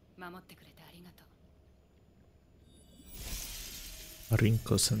守ってくれてありがとう。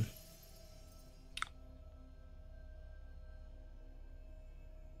 Rinko-san.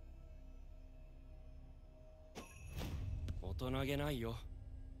 大人げないよ。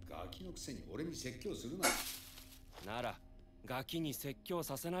ガキのくせに俺に説教するな。ならガキに説教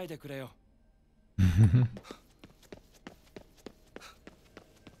させないでくれよ。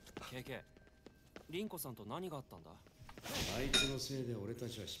ケケ、リンコさんと何があったんだ。あいつのせいで俺た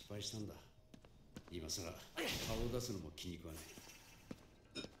ちは失敗したんだ。今さら顔を出すのも気に食わない。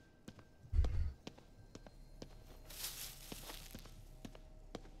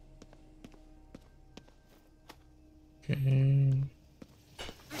Okay.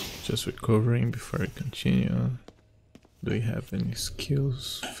 Just recovering before I continue. Do we have any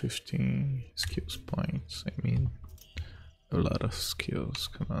skills? 15 skills points. I mean, a lot of skills.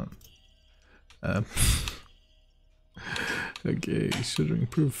 Come on. Okay, should we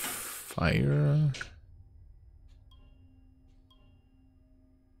improve fire?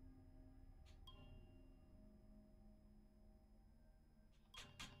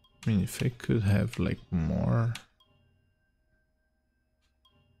 I mean, if I could have like more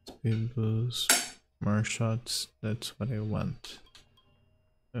speed boost, more shots, that's what I want.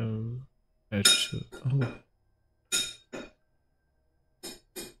 Oh, I should. Oh.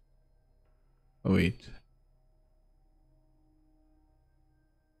 Oh, wait.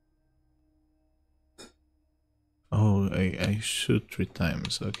 Oh, I shoot 3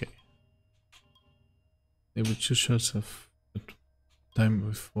 times. Okay. Maybe 2 shots of time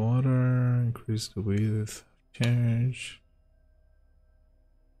with water, increase the width of charge.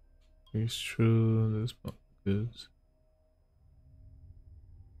 It's true, that's not good.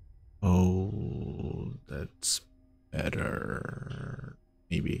 Oh, that's better.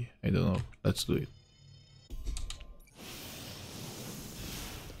 Maybe, I don't know. Let's do it.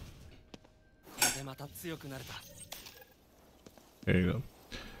 これでまた強くなれた。 There you go.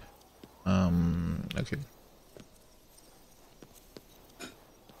 Okay.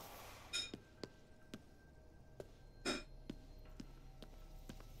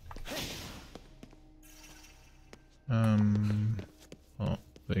 Oh,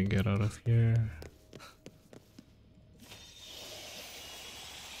 they get out of here.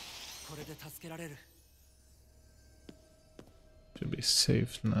 これで助けられる。 Should be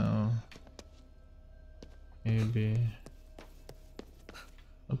safe now. Maybe.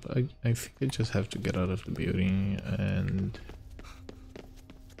 Oh, but I think I just have to get out of the building and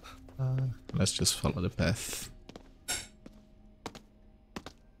let's just follow the path. This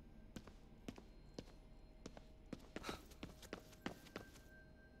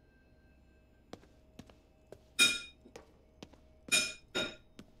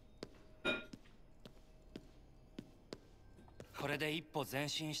これで一歩前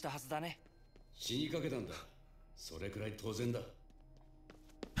進したはずだね。死にかけたんだ。それくらい当然だ。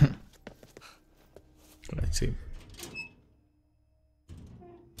Let's see.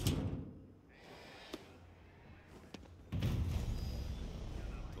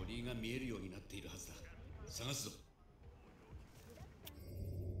 鳥居が見えるようになっているはずだ。探すぞ。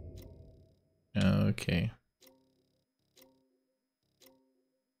 Okay.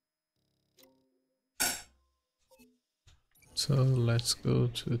 So let's go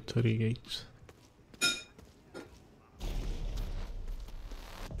to the 30 gate.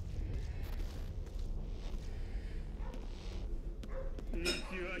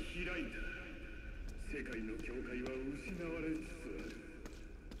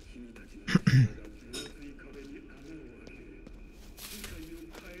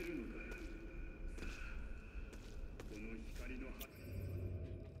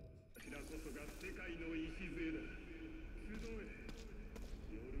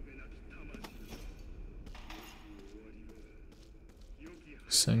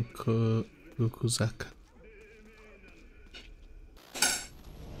 Senko Ukuzaka.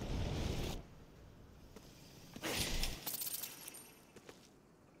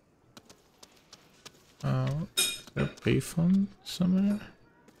 Is there a payphone somewhere?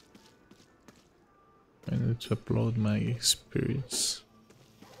 I need to upload my spirits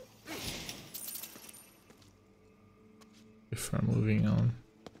before moving on.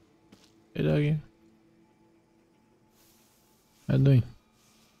 Hey doggy. How you doing?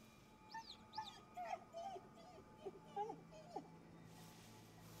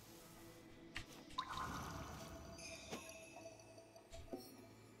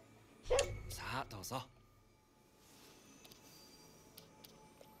 Sa, dozo.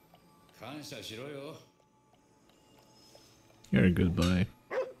 感謝しろよ。 You're a good boy.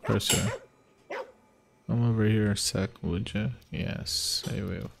 Cursor. Come over here a sec, would you? Yes, I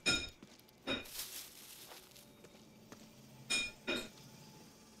will.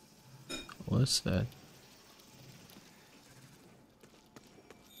 What's that?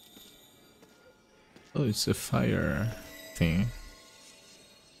 Oh, it's a fire thing.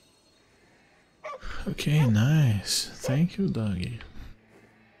 Okay, nice. Thank you, doggy.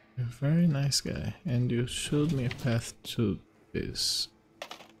 You're a very nice guy. And you showed me a path to this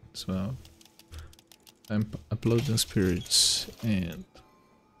as well. I'm uploading spirits and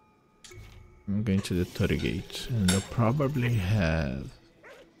I'm going to the 30 gate. And they'll probably have...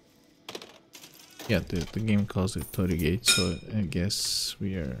 Yeah, the game calls it 30 gate, so I guess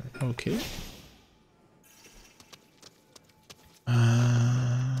we are okay.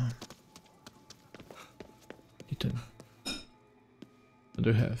 Ethan. What do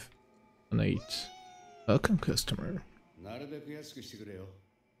you have? An 8. Welcome, customer. なるべく安くしてくれよ。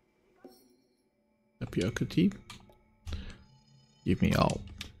 Tapioca tea? Give me all.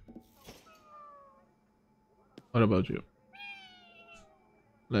 What about you?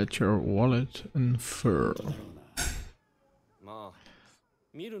 Let your wallet unfurl. まあ、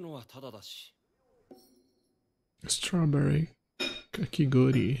見るのはただだし。 Strawberry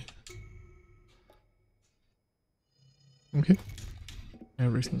kakigori. Okay.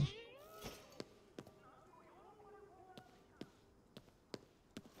 Everything.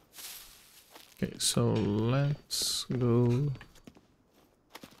 Okay, so let's go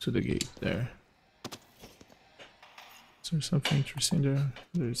to the gate there. Is there something interesting there?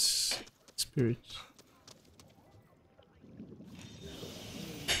 There's spirits.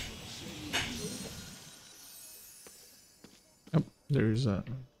 Oh, there's a...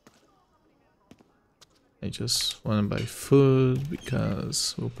 I just want to buy food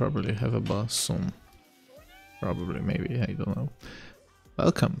because we'll probably have a boss soon. Probably, maybe, I don't know.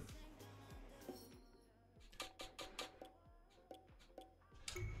 Welcome.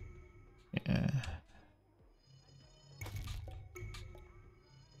 Yeah.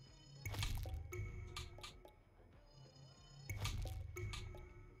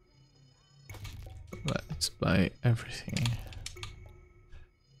 Let's buy everything.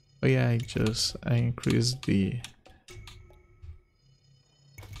 Oh yeah, I increased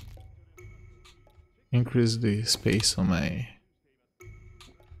the space on my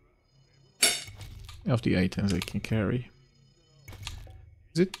of the items I can carry.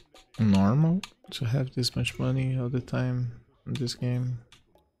 Is it normal to have this much money all the time in this game?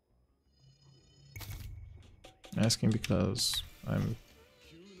 I'm asking because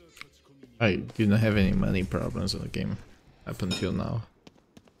I didn't have any money problems in the game up until now.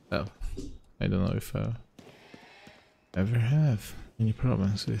 Oh, I don't know if I ever have any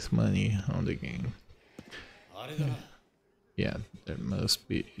problems with money on the game. Yeah, there must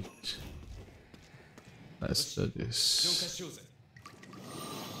be it. Let's do this.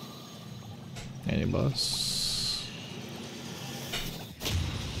 Any boss?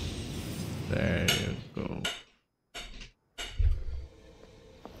 There you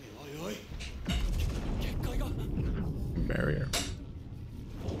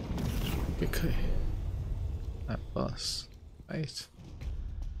Okay. That boss. Right.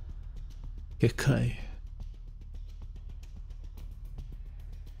 Kekai.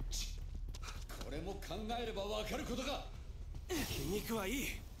 これも考えればわかることか。筋肉はいい。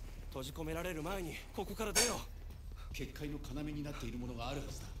閉じ込められる前にここから出よう。結界の要になっているものがあるは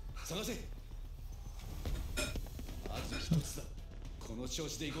ずだ。探せ。まず一つだ。この調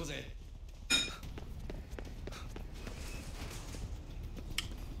子で行こうぜ。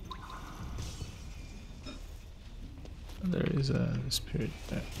There is a spirit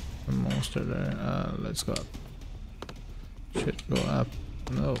there, a monster there. Let's go up. Shit, go up.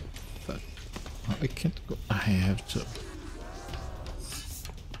 No, fuck. Oh, I can't go. I have to.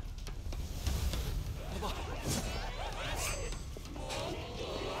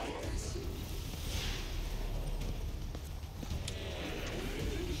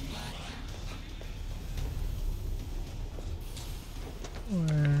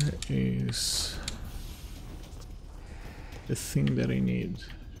 Where is the thing that I need?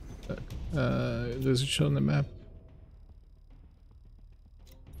 Does it show on the map?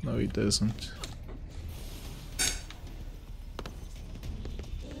 No, it doesn't.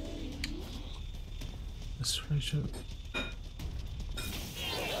 Let's try to.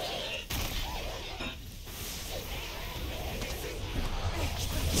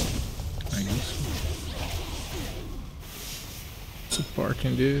 I guess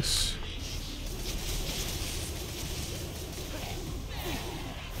supporting this.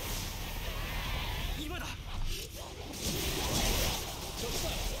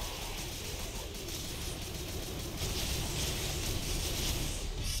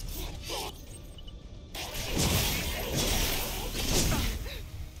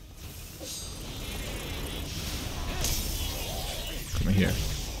 Come here.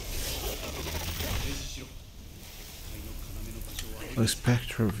 Oh,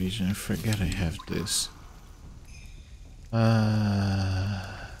 spectral vision. I forget I have this.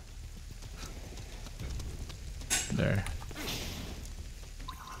 There.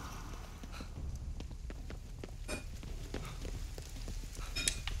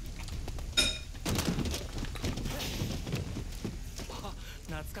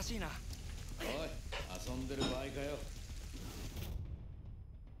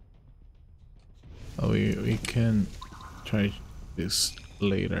 Oh, we can try this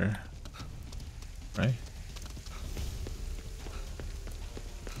later, right?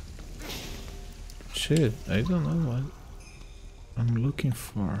 Shit, I don't know what I'm looking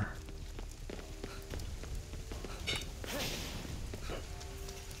for.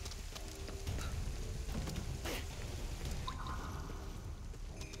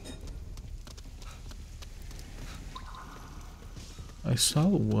 I saw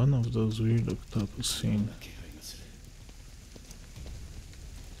one of those weird octopus things.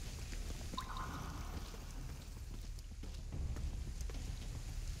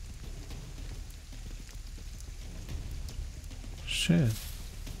 Shit.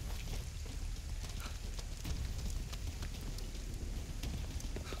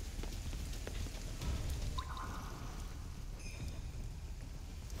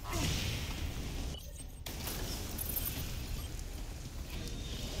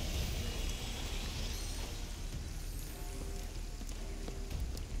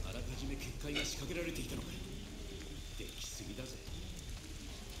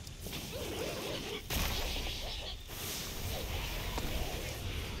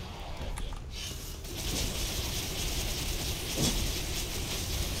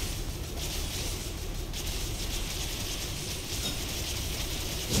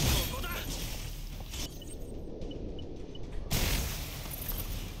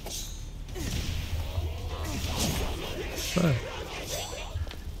 Fuck.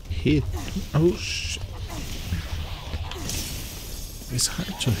 Hit. Oh shit. It's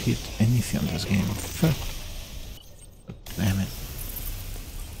hard to hit anything on this game. Fuck. Damn it.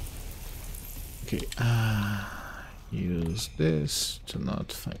 Okay, use this to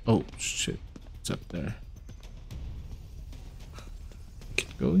not find. Oh shit. It's up there. Can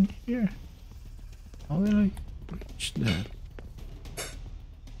I go in here? How did I reach that?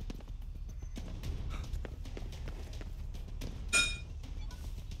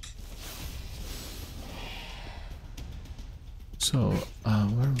 So,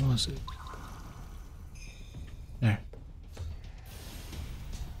 where was it? There.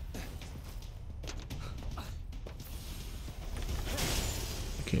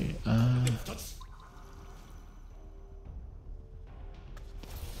 Okay,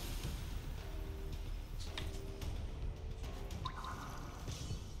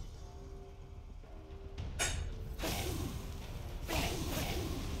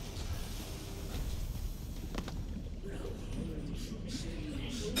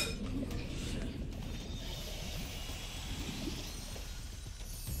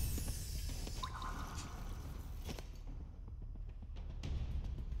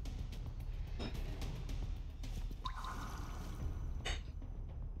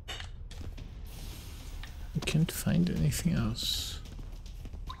 can't find anything else.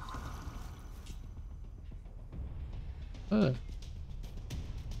 Oh,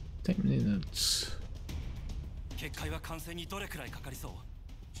 10 minutes. 結界は完成にどれくらいかかりそう？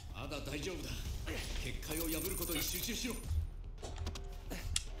まだ大丈夫だ。結界を破ることに集中しろ。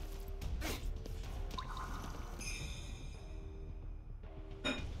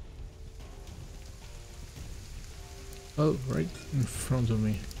Oh, right in front of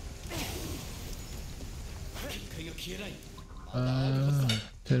me. 結界が消えない。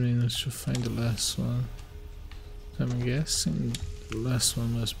 10 minutes to find the last one. I'm guessing the last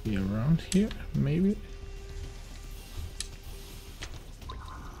one must be around here, maybe?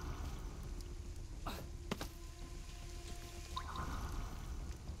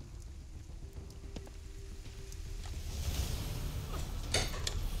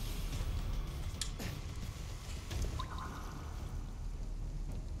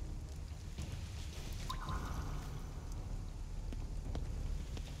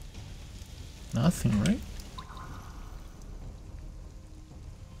 Nothing, right?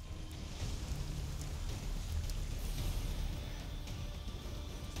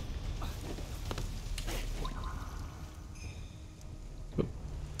 Oh,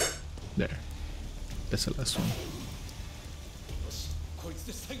 there. That's the last one. よし、こいつ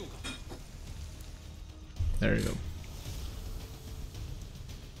で最後か。 There you go.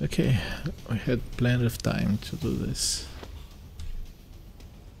 Okay, we had plenty of time to do this.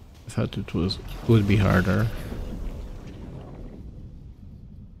 I thought it would be harder.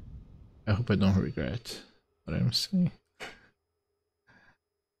 I hope I don't regret what I'm saying.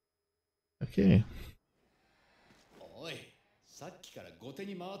 Okay. おい、さっきから後手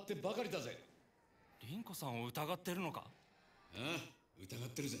に回ってばかりだぜ。凛子さんを疑ってるのか？ああ、疑っ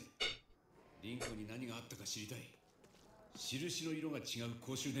てるぜ。リンコに何があったか知りたい。印の色が違う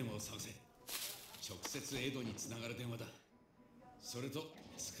公衆電話を探せ。直接エドにつながる電話だ。それと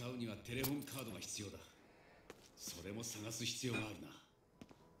使うにはテレホンカードが必要だ。それも探す必要があるな。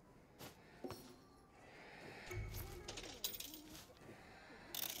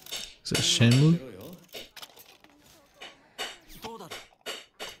 Is that Shenmue? どうだろ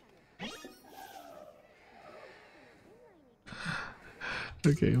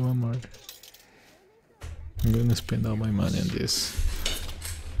う？ Okay, one more. I'm gonna spend all my money on this.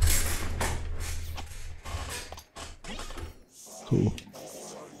 Cool.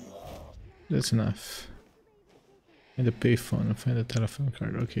 That's enough. And the payphone, find the telephone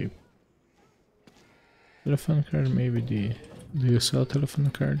card. Okay. Telephone card, maybe the... Do you sell telephone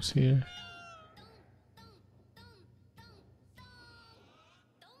cards here?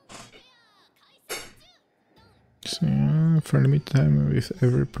 So, for a limited time, with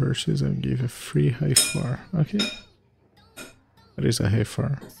every purchase, I'll give a free high far. Okay. What is a high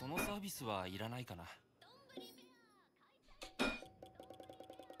far? そのサービスはいらないかな。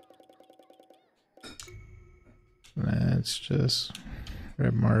 Let's just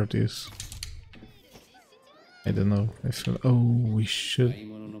grab more of this. I don't know. I feel. Oh, we should,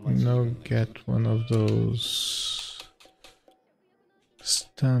 get one of those.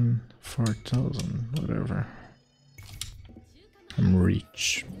 Stun 4000, whatever. I'm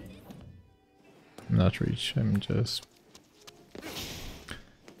rich. I'm not rich. I'm just.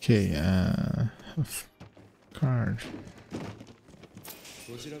 Okay. Card.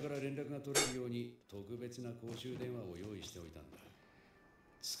 こちらから連絡が取れるように特別な公衆電話を用意しておいたんだ。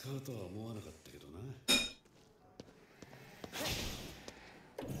使うとは思わなかったけどな。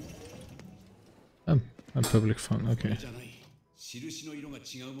 A public phone, okay. じゃない。印の色が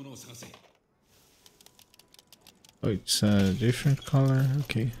違うものを探せ。 Oh, it's a different color,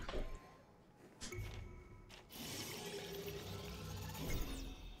 okay.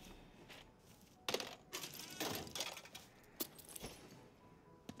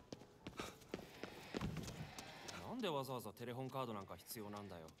 Why わざわざテレホンカードなんか必要なん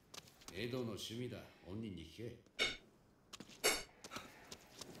だよ。エドの趣味だ。本人に聞け。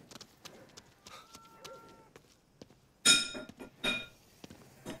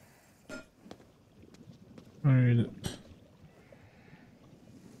 Alright.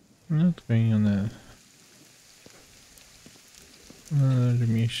 I'm not going on another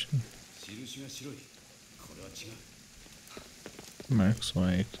mission. 印が白い。これは違う。 Marks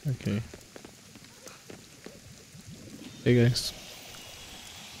white, okay. Hey guys.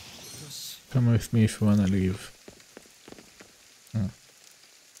 Come with me if you wanna leave.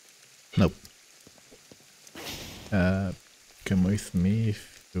 Nope. Come with me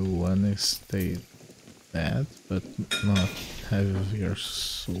if you wanna stay dead, but not have your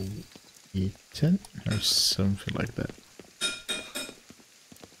soul eaten or something like that.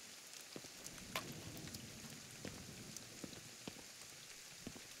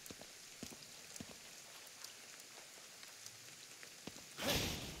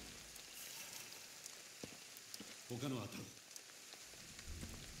 他の当たる。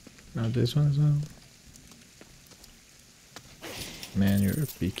 Now this one as well. Man, you're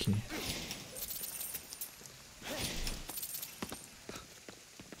picky.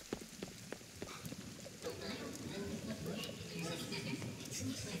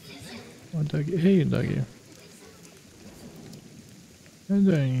 Oh, doggy. Hey, doggy. How you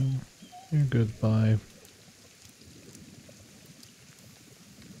doing? You're good, bye.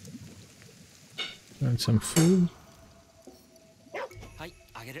 Want some food? はい、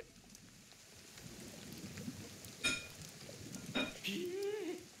あげる。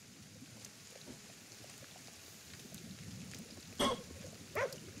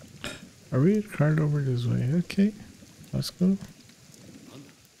 A read card over this way. Okay, let's go. なんだ、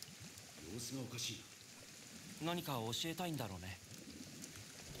様子がおかしいな。何か教えたいんだろうね。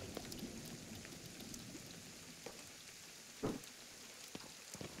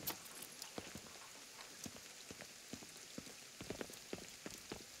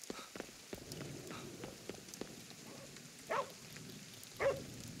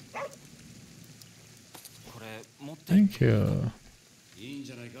これ持って。 Thank you. いいん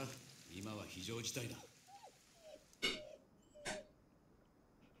じゃないか。今は非常事態だ。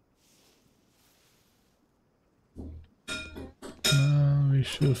 We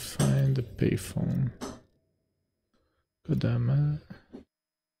should find the payphone. God damn it.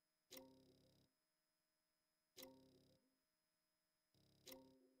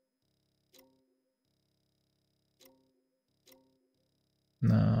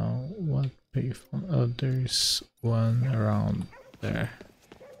 Now, what payphone? Oh, there's one around there.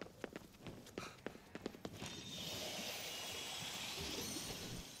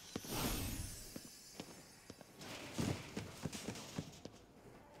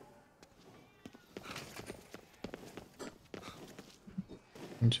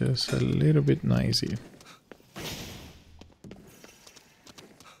 Just a little bit noisy.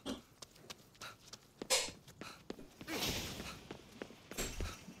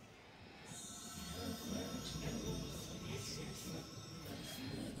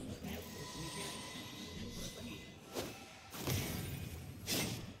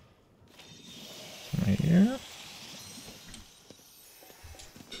 Here.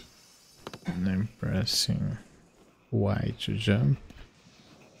 And I'm pressing Y to jump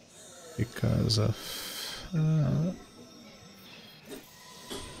because of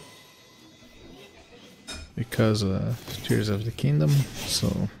Tears of the Kingdom,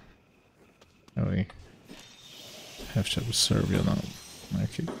 so we have to observe, you know.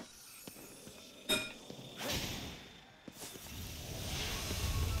 Okay.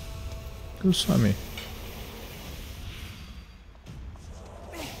 Go Swami.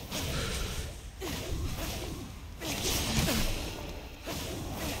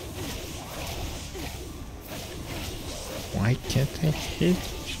 Why can't I hit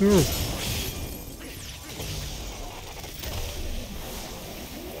you?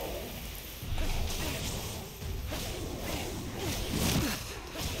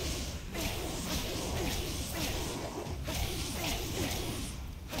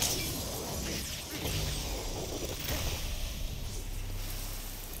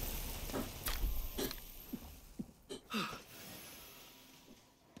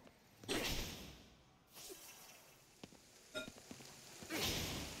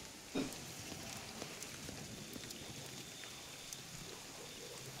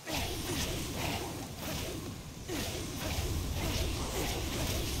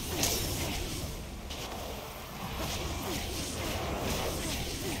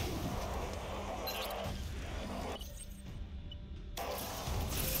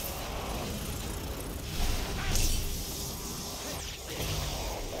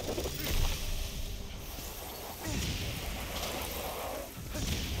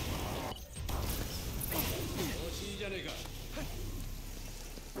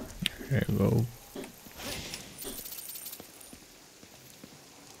 There you go.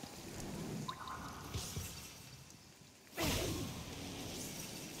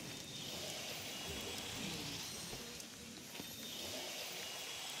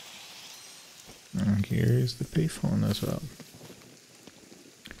 And here is the payphone as well.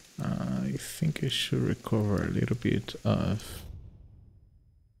 I think I should recover a little bit of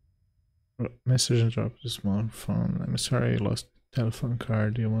message and drop the smartphone. I'm sorry I lost telephone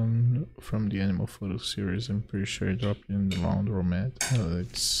card, the one from the animal photo series. I'm pretty sure I dropped it in the laundromat.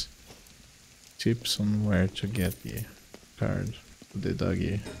 It's tips on where to get the card. The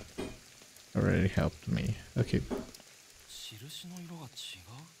doggy already helped me. Okay. 印の色が違う。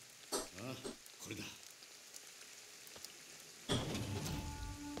ああ、これだ。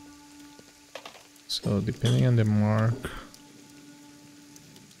So depending on the mark.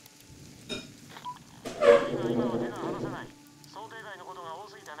 今は手が離せない。想定外のことが多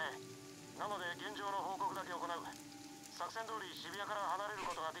すぎてね。なので現状の報告だけ行う。作戦通り渋谷から離れる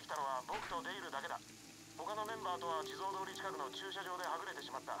ことができたのは僕とデイルだけだ。他のメンバーとは地蔵通り近くの駐車場ではぐれてし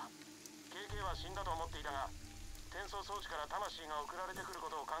まった。KK は死んだと思っていたが、転送装置から魂が送られてくる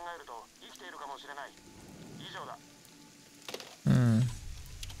ことを考えると生きているかもしれない。以上だ。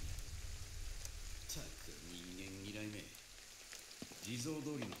たく人間嫌いめ。地蔵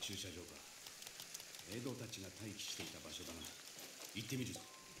通りの駐車場か。エドたちが待機していた場所だな。行ってみるぞ。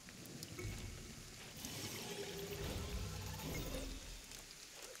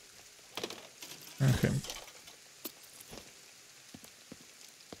Okay.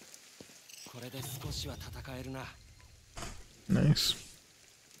 これで少しは戦えるな。 Nice.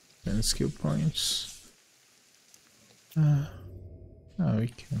 10 skill points. Oh, we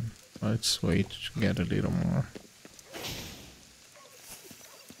can. Let's wait to get a little more.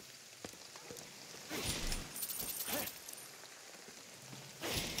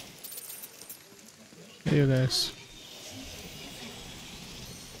 Hey, you guys.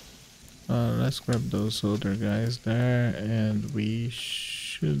 Let's grab those older guys there, and we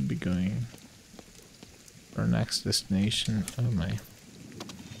should be going for our next destination. Oh my.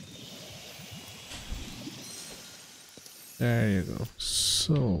 There you go.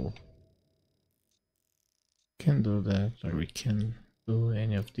 So, can do that, or we can do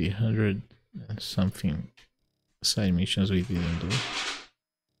any of the 100 and something side missions we didn't do.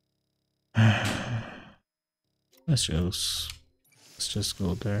 Let's just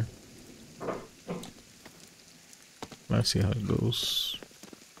go there. Let's see how it goes.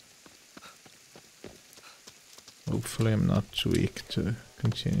 Hopefully I'm not too weak to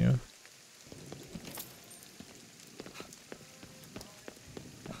continue.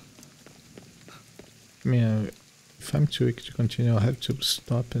 I mean, if I'm too weak to continue, I'll have to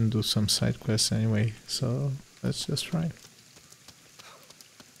stop and do some side quests anyway, so let's just try.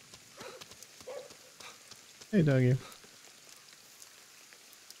 Hey doggy.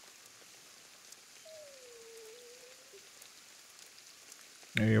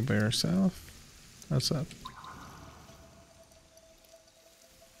 Are you by yourself? What's up?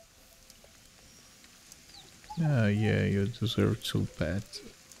 Oh yeah, you deserve to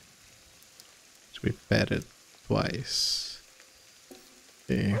be petted twice.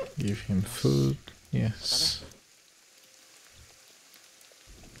 Okay, give him food. Yes.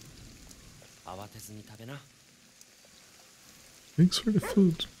 慌てずに食べな。 Thanks for the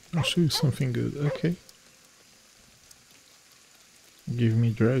food. I'll show you something good. Okay. Give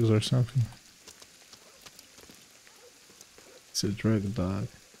me drugs or something. It's a drug dog.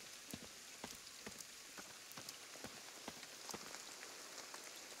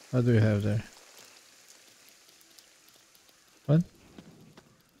 What do you have there? What?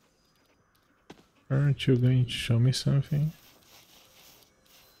 Aren't you going to show me something?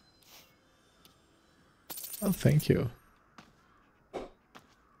 Oh, thank you.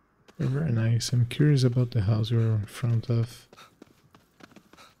 You're very nice. I'm curious about the house you're in front of.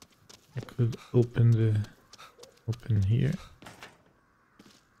 I could open here.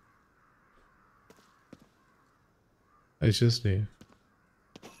 It's just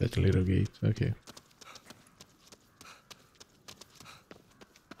that little gate. Okay.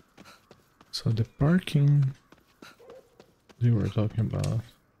 So the parking they were talking about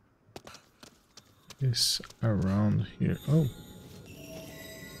is around here. Oh,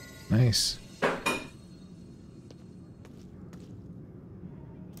 nice.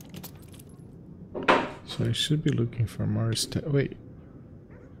 So I should be looking for more wait.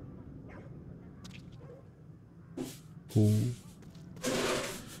 Cool.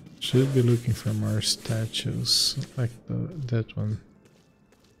 Should be looking for more statues like that one.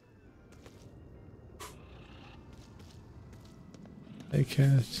 Hey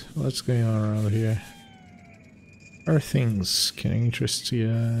cat, what's going on around here? Are things can I interest you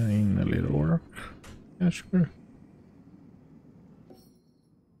in a little work? Yeah, sure.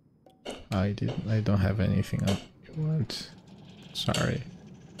 I don't have anything I want. Sorry.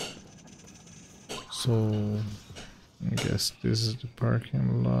 So I guess this is the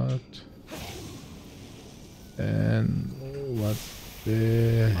parking lot. And what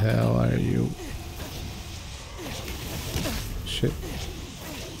the hell are you? Shit.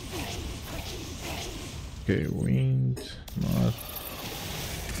 Okay, wind, not.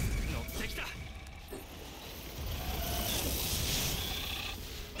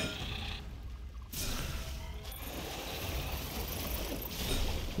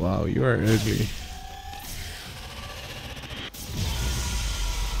 Wow, you are ugly.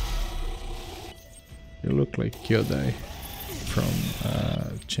 look like Kyodai from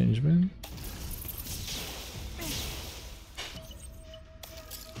Changeman.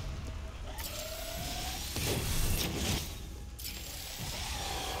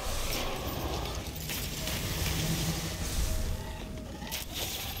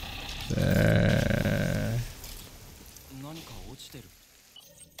 There. 何か落ちてる。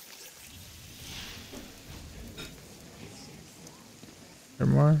 There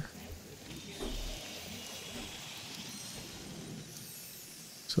more.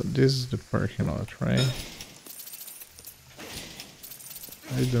 So this is the parking lot, right?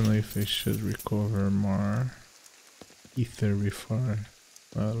 I don't know if I should recover more ether before.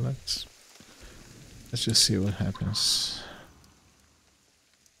 Well, let's just see what happens.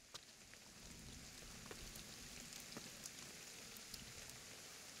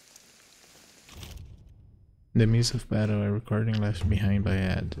 The midst of battle, a recording left behind by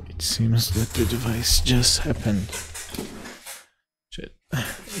Ed. It seems that the device just happened. Shit.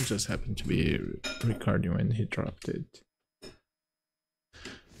 It just happened to be recording when he dropped it.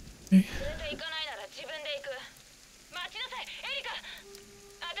 Okay.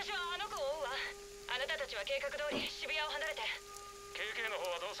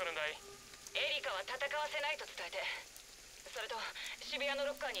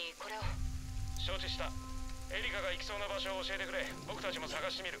 エリカが行きそうな場所を教えてくれ。僕たちも探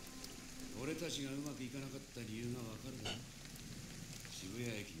してみる。俺たちがうまくいかなかった理由がわかるだろ。渋谷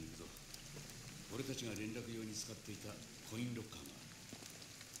駅に行くぞ。俺たちが連絡用に使っていたコインロッカーが。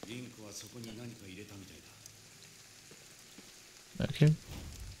リンクはそこに何か入れたみたいだ。Okay.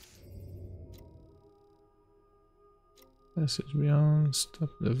 Passage beyond,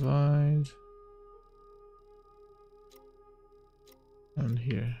 stop divide. And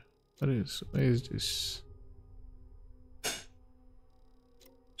here. Where is this?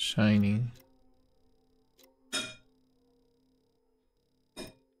 Shining. There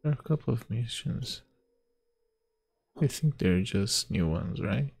are a couple of missions. I think they're just new ones,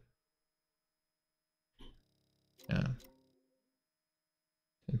 right? Yeah.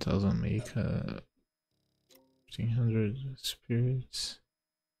 10,000 Mecha, 1500 spirits.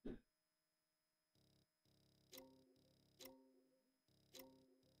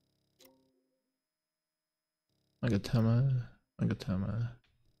 Magatama.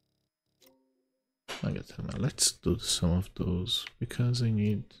 Let's do some of those because I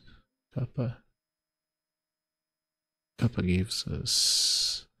need Kappa. Kappa gives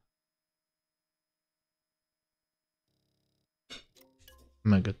us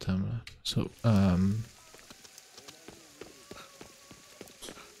Magatama. So I'm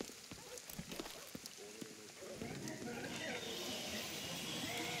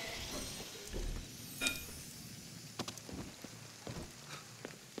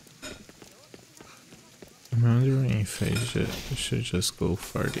wondering if I should just go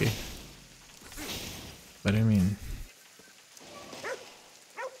farther. But I mean,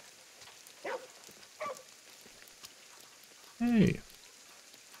 hey,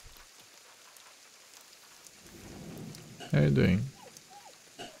 how are you doing?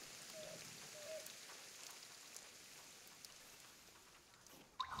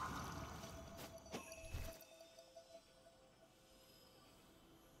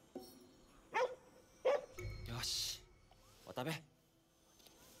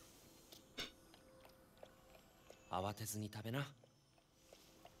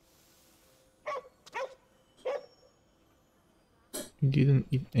 You didn't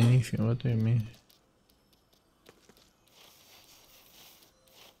eat anything, what do you mean?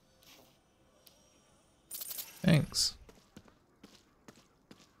 Thanks.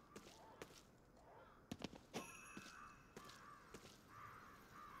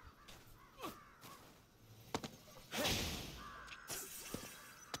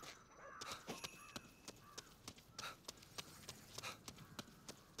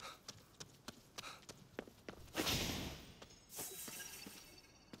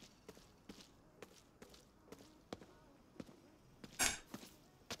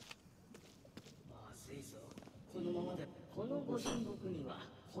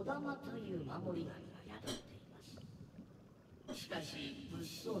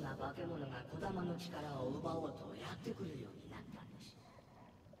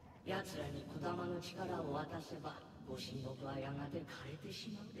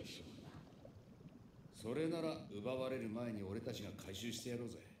それなら奪われる前に俺たちが回収してやろう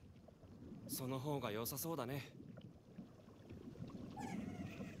ぜ。その方が良さそうだね。子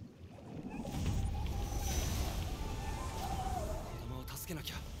供を助けな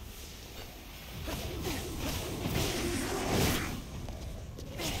きゃ。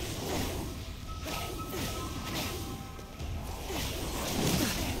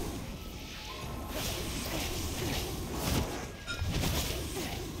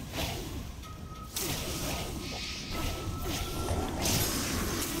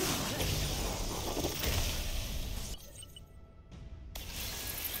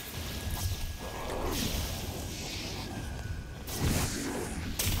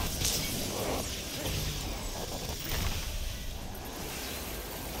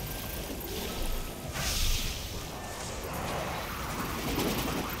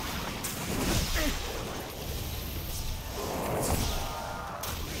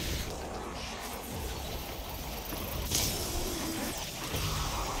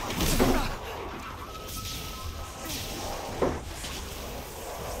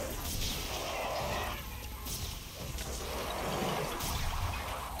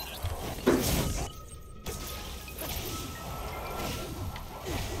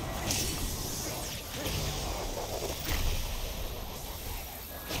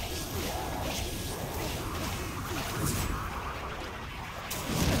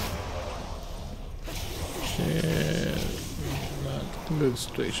good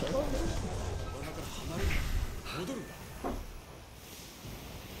situation. 罠から離れる戻るんだ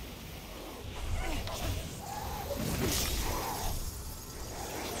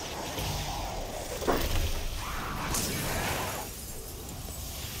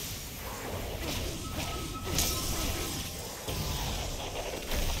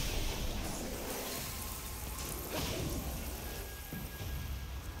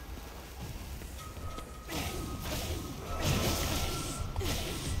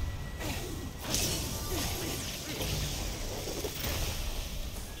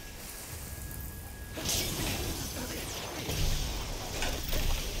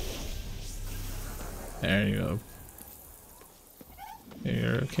There you go.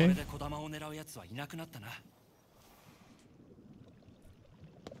 You're これ okay? で小玉を狙うやつはいなくなったな。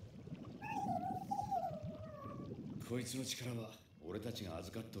こいつの力は俺たちが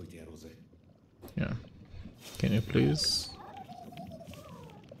預かっておいてやろうぜ Yeah. Can you please?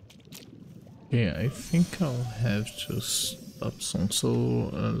 Yeah, I think I'll have to stop soon. So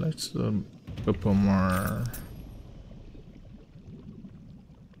let's do a couple more.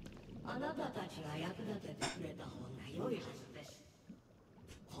 あなたたちが役立ててくれた方が良いはずです。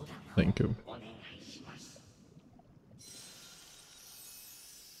小玉を Thank you. お願いします。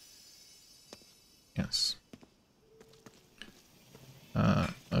 Yes.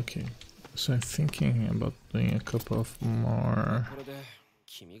 Okay. So I'm thinking about doing a couple of more. これで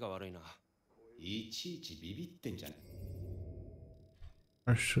気味が悪いな。いちいちビビってんじゃね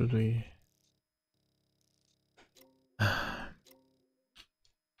Or should we?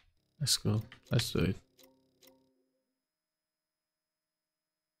 Let's go. Let's do it.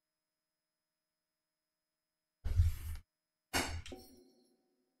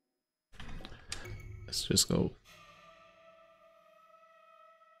 Let's just go.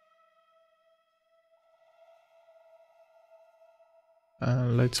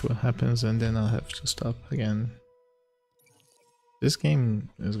 Let's see what happens, and then I'll have to stop again. This game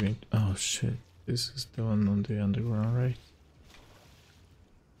is going to, oh shit, this is the one on the underground, right?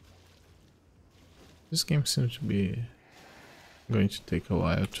 This game seems to be going to take a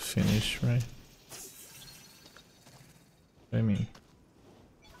while to finish, right? I mean,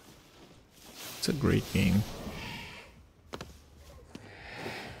 it's a great game.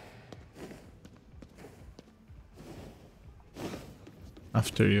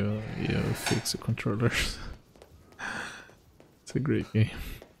 After you fix the controllers. It's a great game.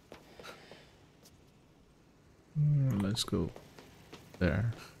 Let's go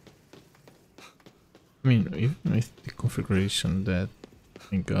there. I mean, even with the configuration that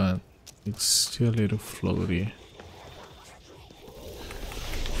I got, it's still a little floaty.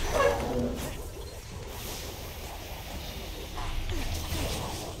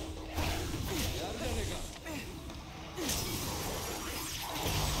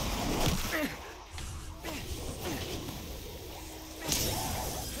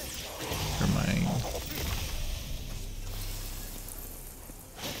 Never mind.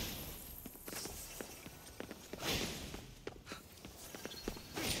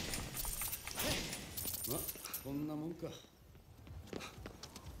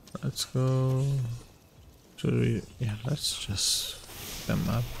 Let's go. Should we? Yeah, let's just them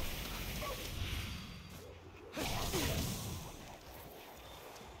up.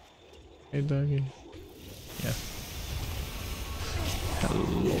 Hey, doggy. Yeah.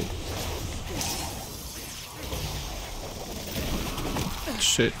 Hello.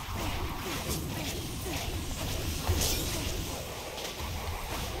 Shit.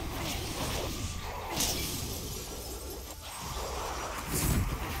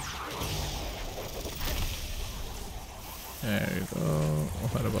 There you go.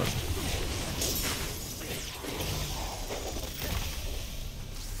 What about it?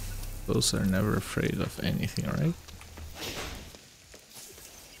 Those are never afraid of anything, right?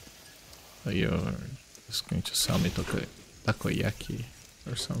 Oh, you're just going to sell me takoyaki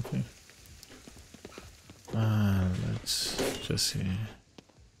or something. Let's just see.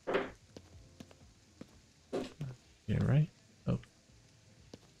 Yeah, right? Oh.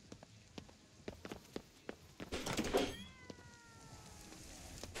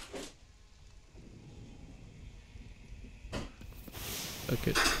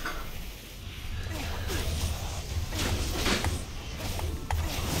 Okay.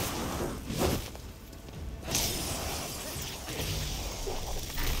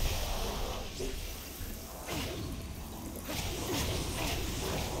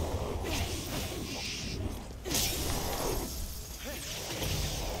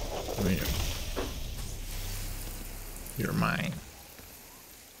 You're mine.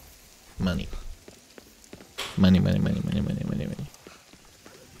 Money. Money, money, money, money, money, money, money.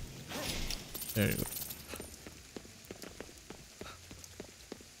 There you go.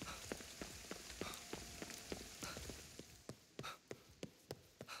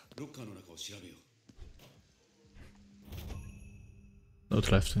 ロッカーの中を調べよう。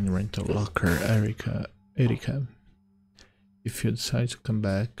 Note left in the rental locker, Erika. If you decide to come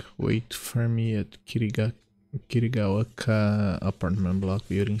back, wait for me at Kirigawaka apartment block,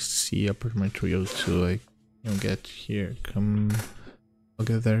 building C, apartment 302. I don't get here. I'll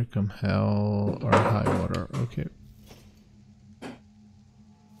get there, come hell or high water. Okay.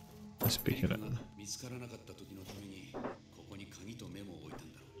 Let's pick it up. 見つからなかった時のためにここに鍵とメモを置いた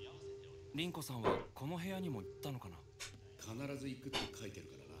んだろう。リンコさんはこの部屋にも行ったのかな。必ず行くって書いてる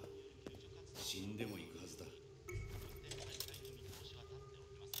からな。死んでも行くはずだ。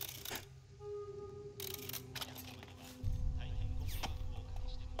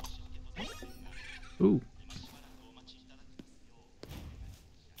 Ooh.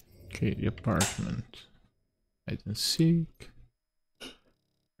 Okay, the apartment. Hide and seek.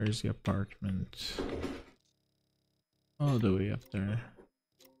 Where's the apartment? All the way up there.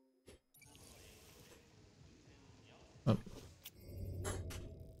 Oh.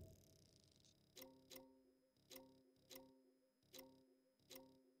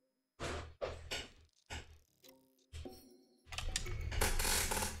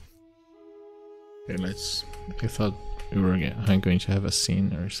 Okay, let's. I thought we were going to have a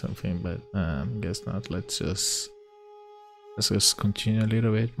scene or something, but guess not. Let's just continue a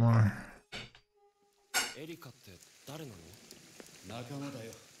little bit more. エリカって誰なの？仲間だ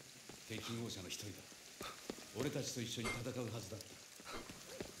よ。適合者の一人だ。俺たちと一緒に戦うはずだっ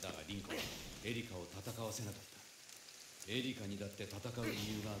た。だがリンコはエリカを戦わせなかった。エリカにだって戦う理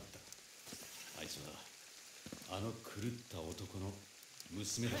由があった。あいつはあの狂った男の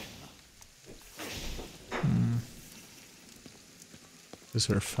娘だったな。 Is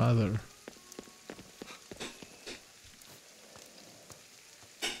her father?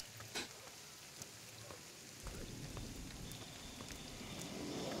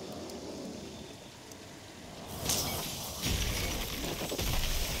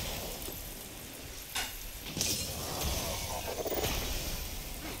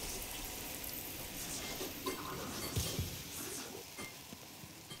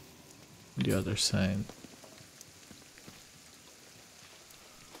 The other side.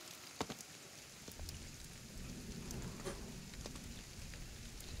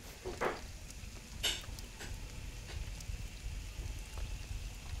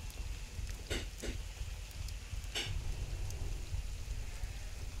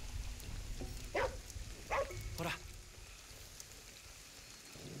 Hora.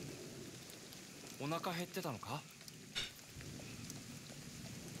 お腹減ってたのか？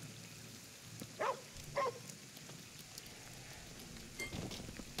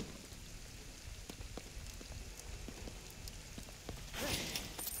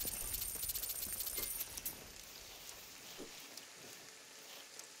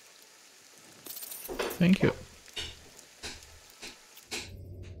 Thank you.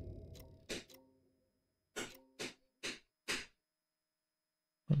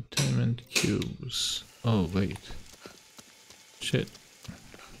 Containment cubes. Oh, wait. Shit.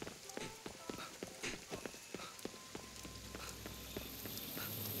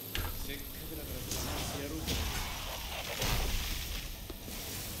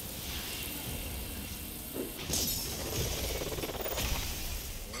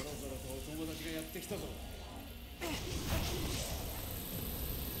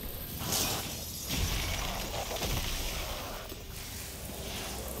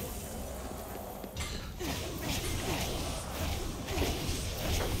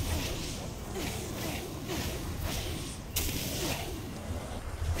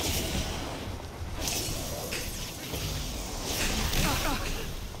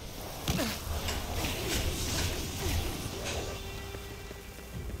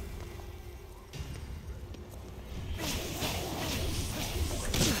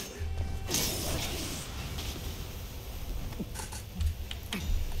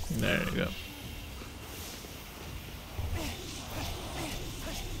 There you go.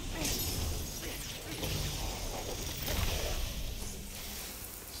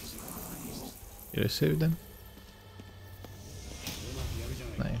 Did I save them?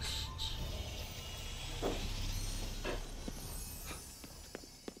 Nice.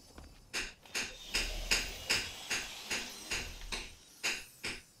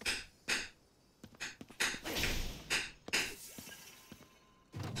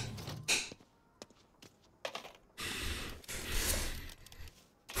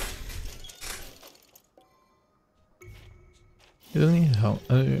 I don't need how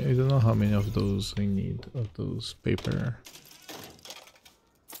I don't know how many of those I need of those paper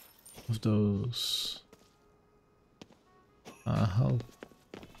of those how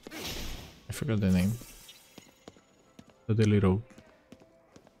I forgot the name. The little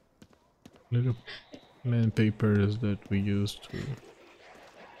man papers that we use to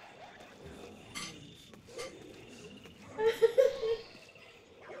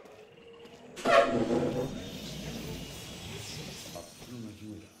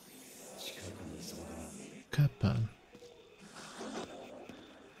kappa.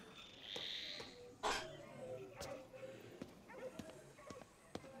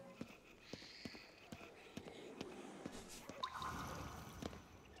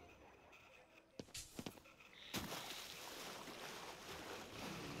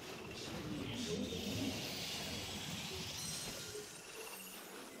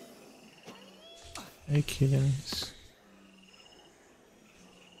 Hey kittens.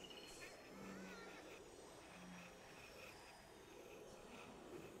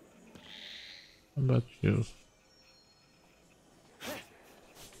 How about you?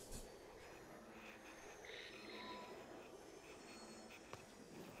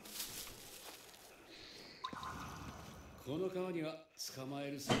 この川には捕ま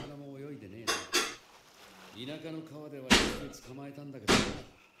える魚も泳いでねえな。田舎の川ではよく捕まえたんだけどな。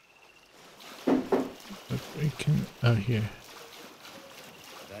 But we can out here.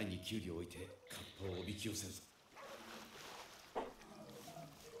 台にキュウリを置いてカッパをおびき寄せるぞ。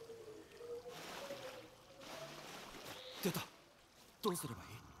出た。どうすればいい？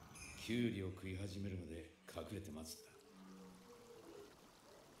キュウリを食い始めるまで隠れて待つん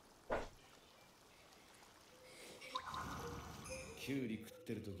だ。キュウリ食っ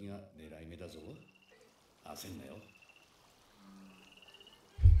てる時が狙い目だぞ。焦んなよ。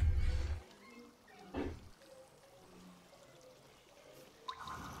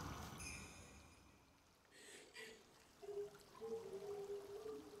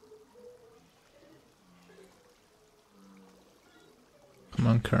Come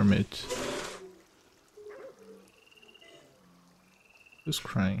on, Kermit. Who's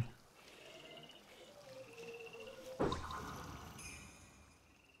crying? カ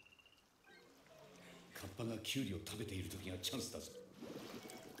ッパがキュウリを食べている時がチャンスだぞ。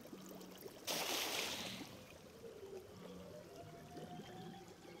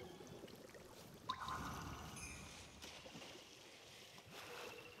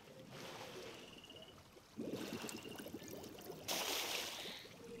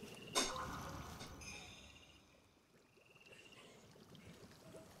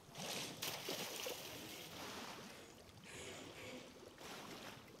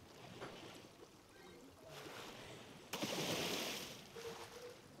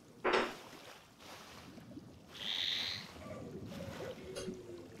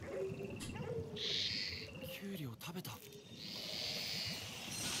キュウリを食べた。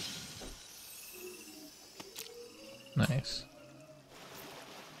 Nice.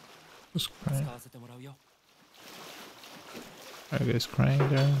 Who's 使 crying? わせてもらうよ。 Are you guys crying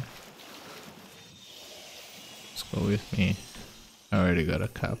there? Let's go with me. I already got a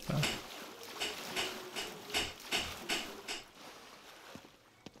kappa.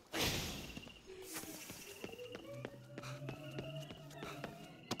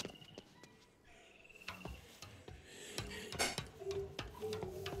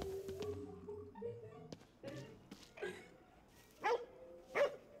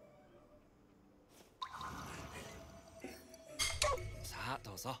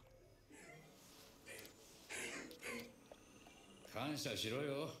 Dozo. 感謝しろ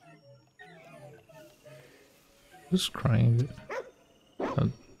よ。 Who's crying?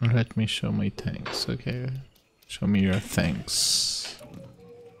 Let me show my thanks, okay? Show me your thanks.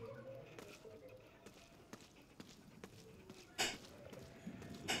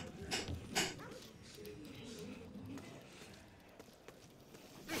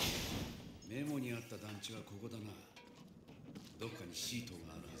 メモにあった団地はここだな。どっかにシート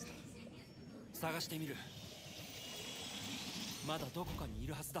があるはずだ。探してみる。まだどこかにい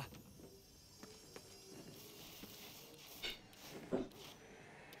るはずだ。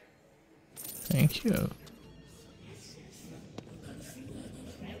 Thank you.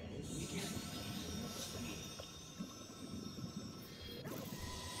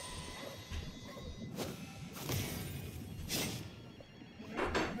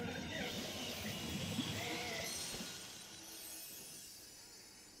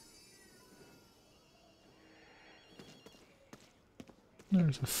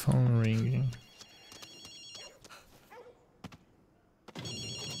 There's a phone ringing.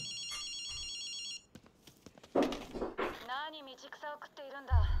 何短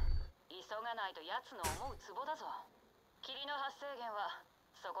急がないと奴の思うツボだぞ。霧の発生源は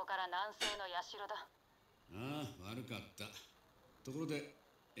そこから南西の社だ。ああ、悪かった。ところで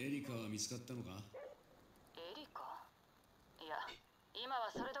エリカは見つかったのか？エリカ？いや、今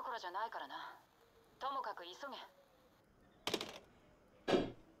はそれどころじゃないからな。ともかく急げ。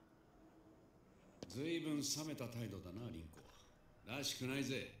ずいぶん冷めた態度だな、リンコ。らしくない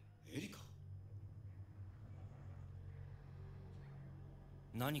ぜ。エリカ？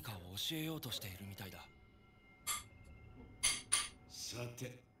何かを教えようとしているみたいだ。さ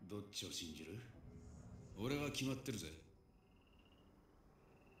て、どっちを信じる？俺は決まってるぜ。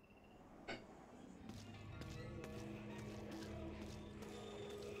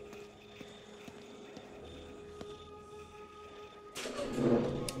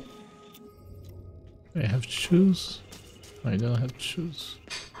I have to choose. I don't have to choose.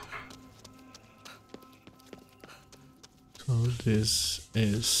 So this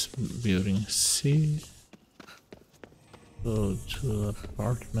is building C. Go to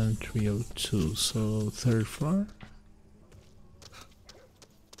apartment 302. So third floor.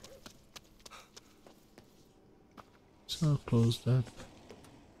 So close that.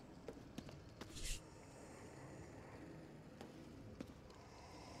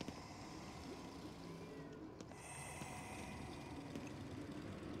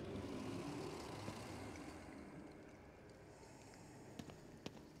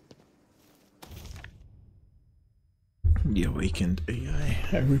 The Awakened AI.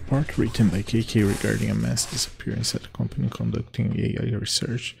 A report written by KK regarding a mass disappearance at a company conducting AI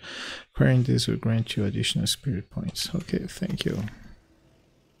research. Acquiring this will grant you additional spirit points. Okay, thank you.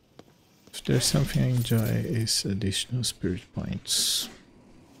 If there's something I enjoy, it's additional spirit points.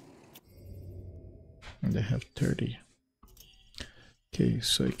 And I have 30. Okay,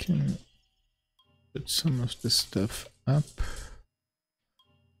 so I can put some of this stuff up.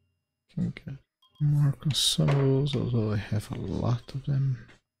 Can get more consoles, although I have a lot of them.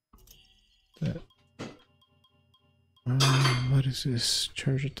 What is this?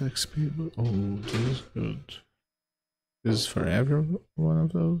 Charge attack speed? Oh, this is good. This is for every one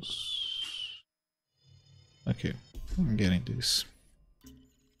of those. Okay, I'm getting this.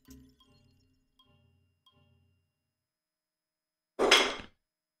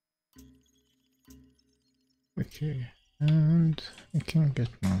 Okay, and I can get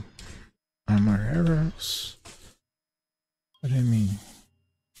more armor arrows. What do I mean?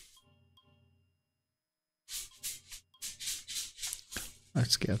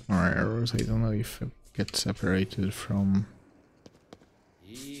 Let's get more arrows. I don't know if it gets separated from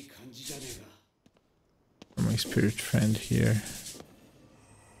my spirit friend here.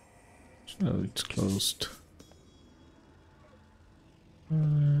 So it's closed.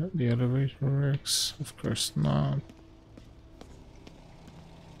 The elevator works? Of course not.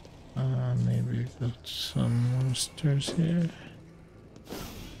 Maybe got some more stairs here.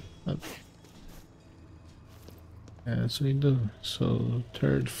 Up. As we do. So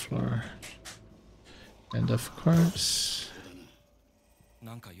third floor. And of course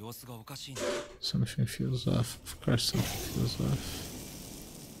something feels off. Of course something feels off.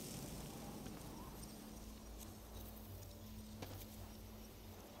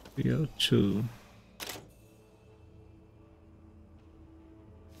 We go to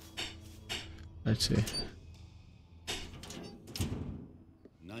let's see.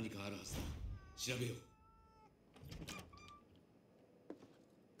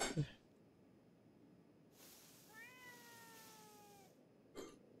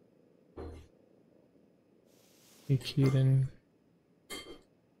 Hey Keaton.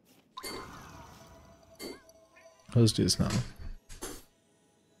 How's this now?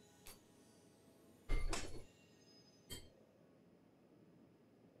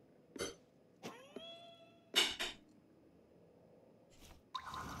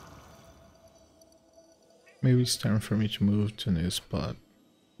 Maybe it's time for me to move to a new spot.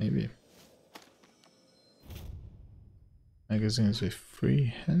 Maybe. Magazines with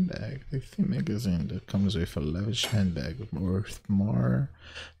free handbag. I think magazine that comes with a lavish handbag worth more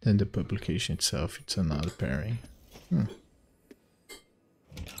than the publication itself. It's another pairing.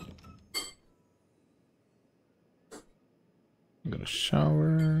 Got a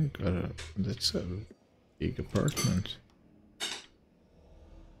shower. That's a big apartment.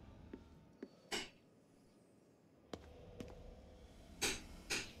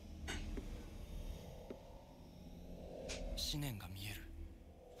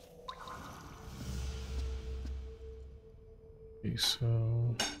 Okay, so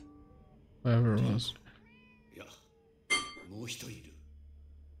whoever was. いや、もう一人いる。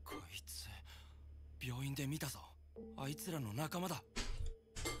こいつ病院で見たぞ。あいつらの仲間だ。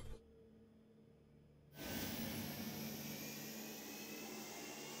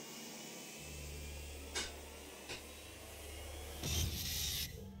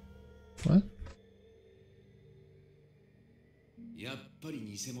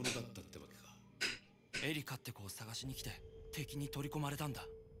偽物だったってわけか。エリカって子を探しに来て敵に取り込まれたんだ。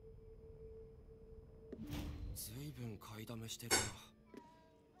ずいぶん買いだめしてるな。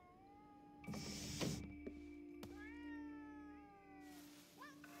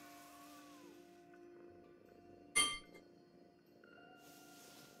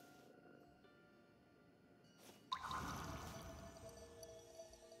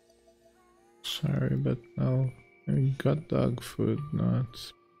Sorry, but no. I got dog food, not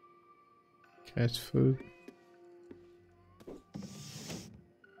cat food.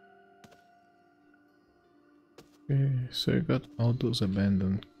 Okay, so you got all those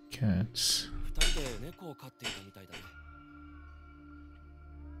abandoned cats. 二人で猫を飼っていたみたいだね。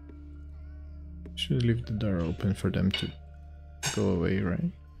Should leave the door open for them to go away,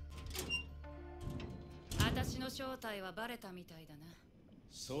 right? 私の正体はバレたみたいだな。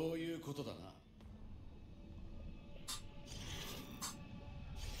そういうことだな。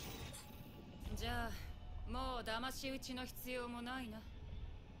じゃあもう騙し討ちの必要もないな。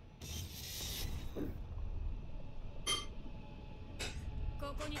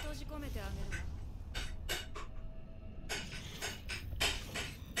ここに閉じ込めてあげるわ。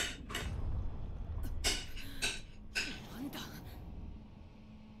なんだ。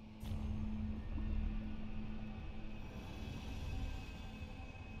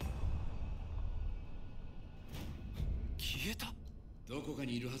消えた。どこか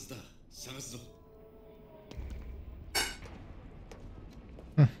にいるはずだ。探すぞ。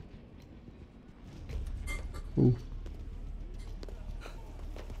Ooh.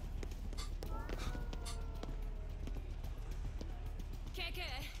 ケケ、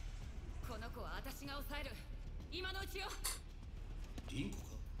この子は私が抑える。今のうちよ。リンコか。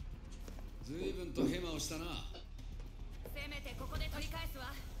ずいぶんとヘマをしたな。せめてここで取り返す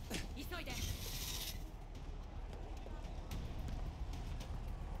わ。急いで。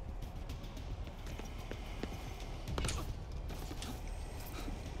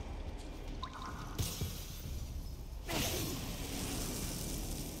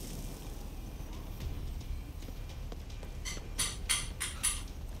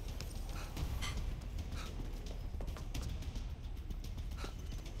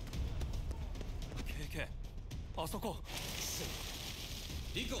あそこ。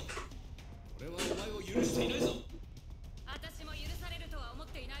リンコ、俺はお前を許していないぞ。私も許されるとは思っ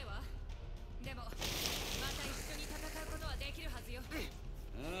ていないわ。でもまた一緒に戦うことはできるはずよ。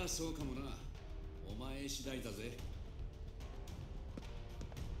ああ、そうかもな。お前次第だぜ。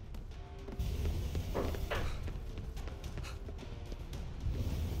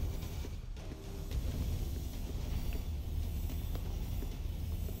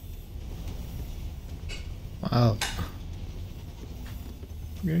Wow.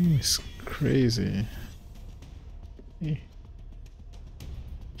 Game is crazy. Hey.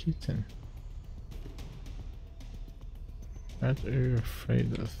 Kitten. What are you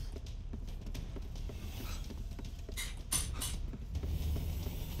afraid of?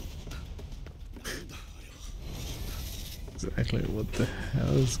 Exactly what the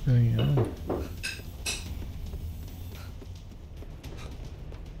hell is going on?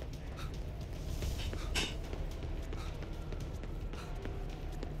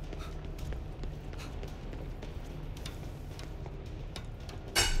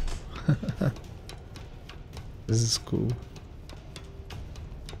 This is cool.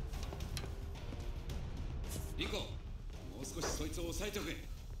 リンコ、もう少しそいつを抑えておけ。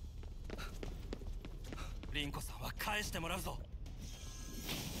リンコさんは返してもらうぞ。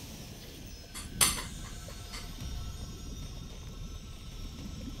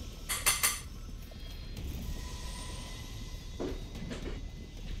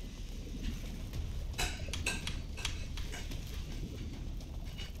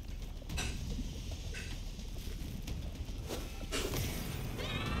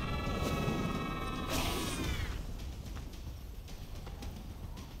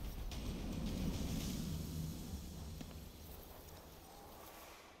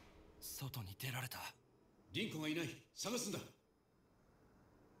外に出られた。リンコがいない。探すんだ。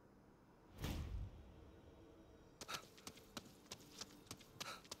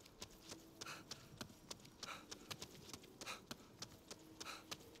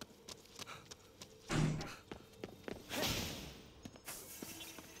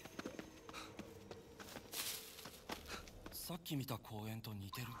さっき見た公園と似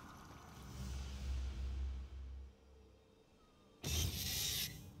てる。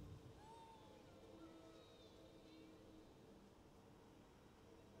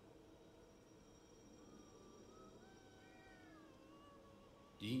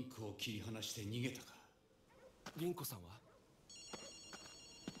リンコを切り離して逃げたか。リンコさんは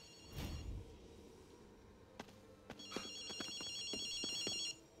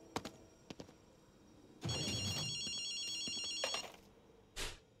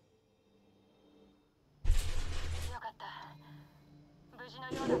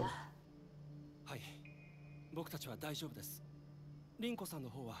のようだな。はい、僕たちは大丈夫です。凛子さんの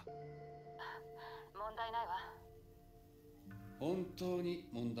方は。問題ないわ。本当に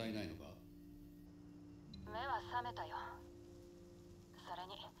問題ないのか？目は覚めたよ。それ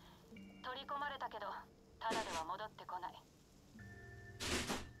に取り込まれたけどただでは戻ってこない。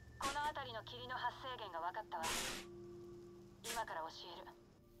この辺りの霧の発生源が分かったわ。今から教える。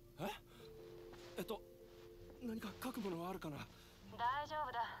何か書くものはあるかな？大丈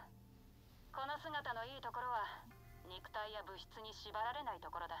夫だ。この姿のいいところは肉体や物質に縛られないと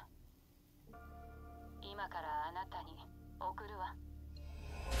ころだ。今からあなたに送るわ。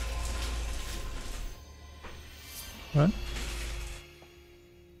What?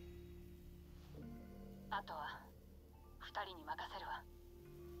 あとは二人に任せるわ。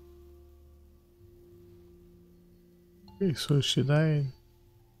 Okay, so she died.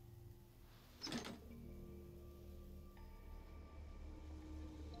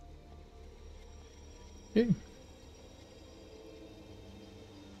 Okay.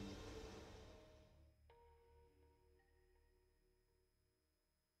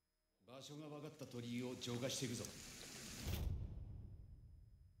 場所が分かった鳥居を浄化していくぞ。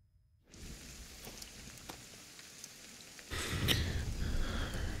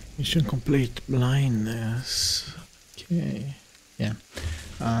Mission complete. Blindness. Okay. Yeah.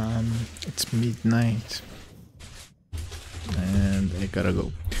 It's midnight. And I gotta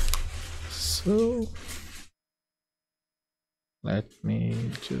go. So let me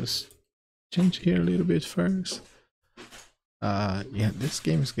just change here a little bit first. Yeah, this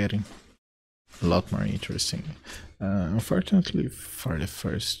game is getting a lot more interesting. Unfortunately, for the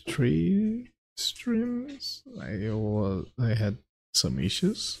first 3 streams, I had some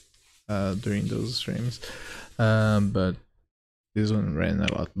issues during those streams, but this one ran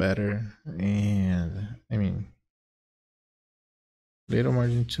a lot better, and I mean, little more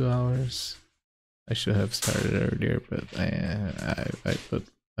than 2 hours. I should have started earlier, but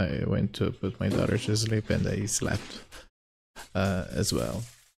I went to put my daughter to sleep and I slept as well.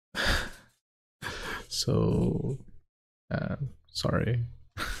 So sorry.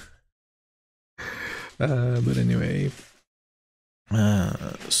 But anyway,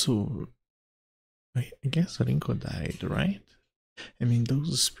 so I guess Rinko died, right? I mean,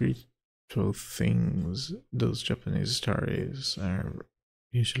 those spiritual things, those Japanese stories are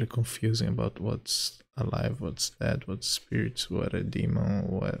usually confusing about what's alive, what's dead, what's spirits, what a demon,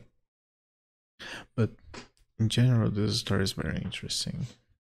 what. But in general, this story is very interesting.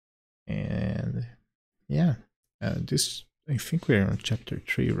 And yeah, this, I think we're on chapter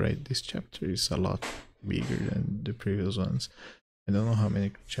 3, right? This chapter is a lot bigger than the previous ones. I don't know how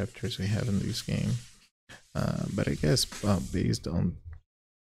many chapters we have in this game, but I guess based on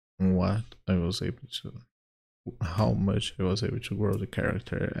what I was able to, how much I was able to grow the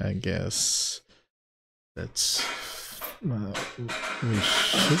character, I guess that's we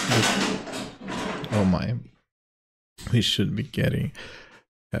should be, oh my, we should be getting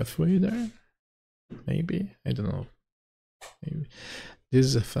halfway there, maybe, I don't know, maybe. This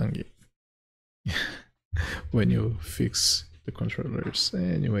is a fun game when you fix the controllers.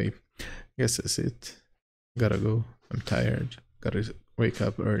 Anyway, I guess that's it. Gotta go, I'm tired, gotta wake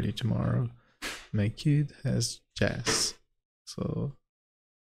up early tomorrow. My kid has jazz, so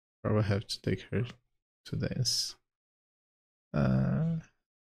probably have to take her to dance.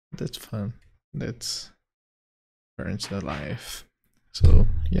 That's fun. That's parents life. So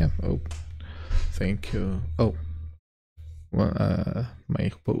yeah. Oh, thank you. Oh, well,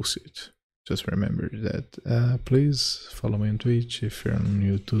 my post it. Just remember that. Please follow me on Twitch. If you're on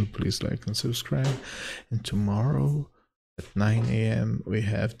YouTube, please like and subscribe. And tomorrow at 9 a.m. we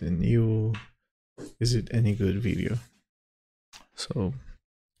have the new Is It Any Good video. So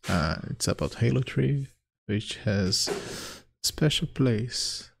it's about Halo 3, which has a special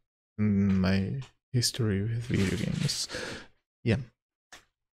place in my history with video games. Yeah,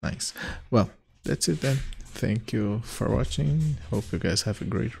 nice. Well, that's it then. Thank you for watching. Hope you guys have a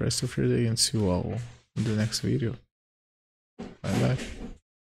great rest of your day and see you all in the next video. Bye bye.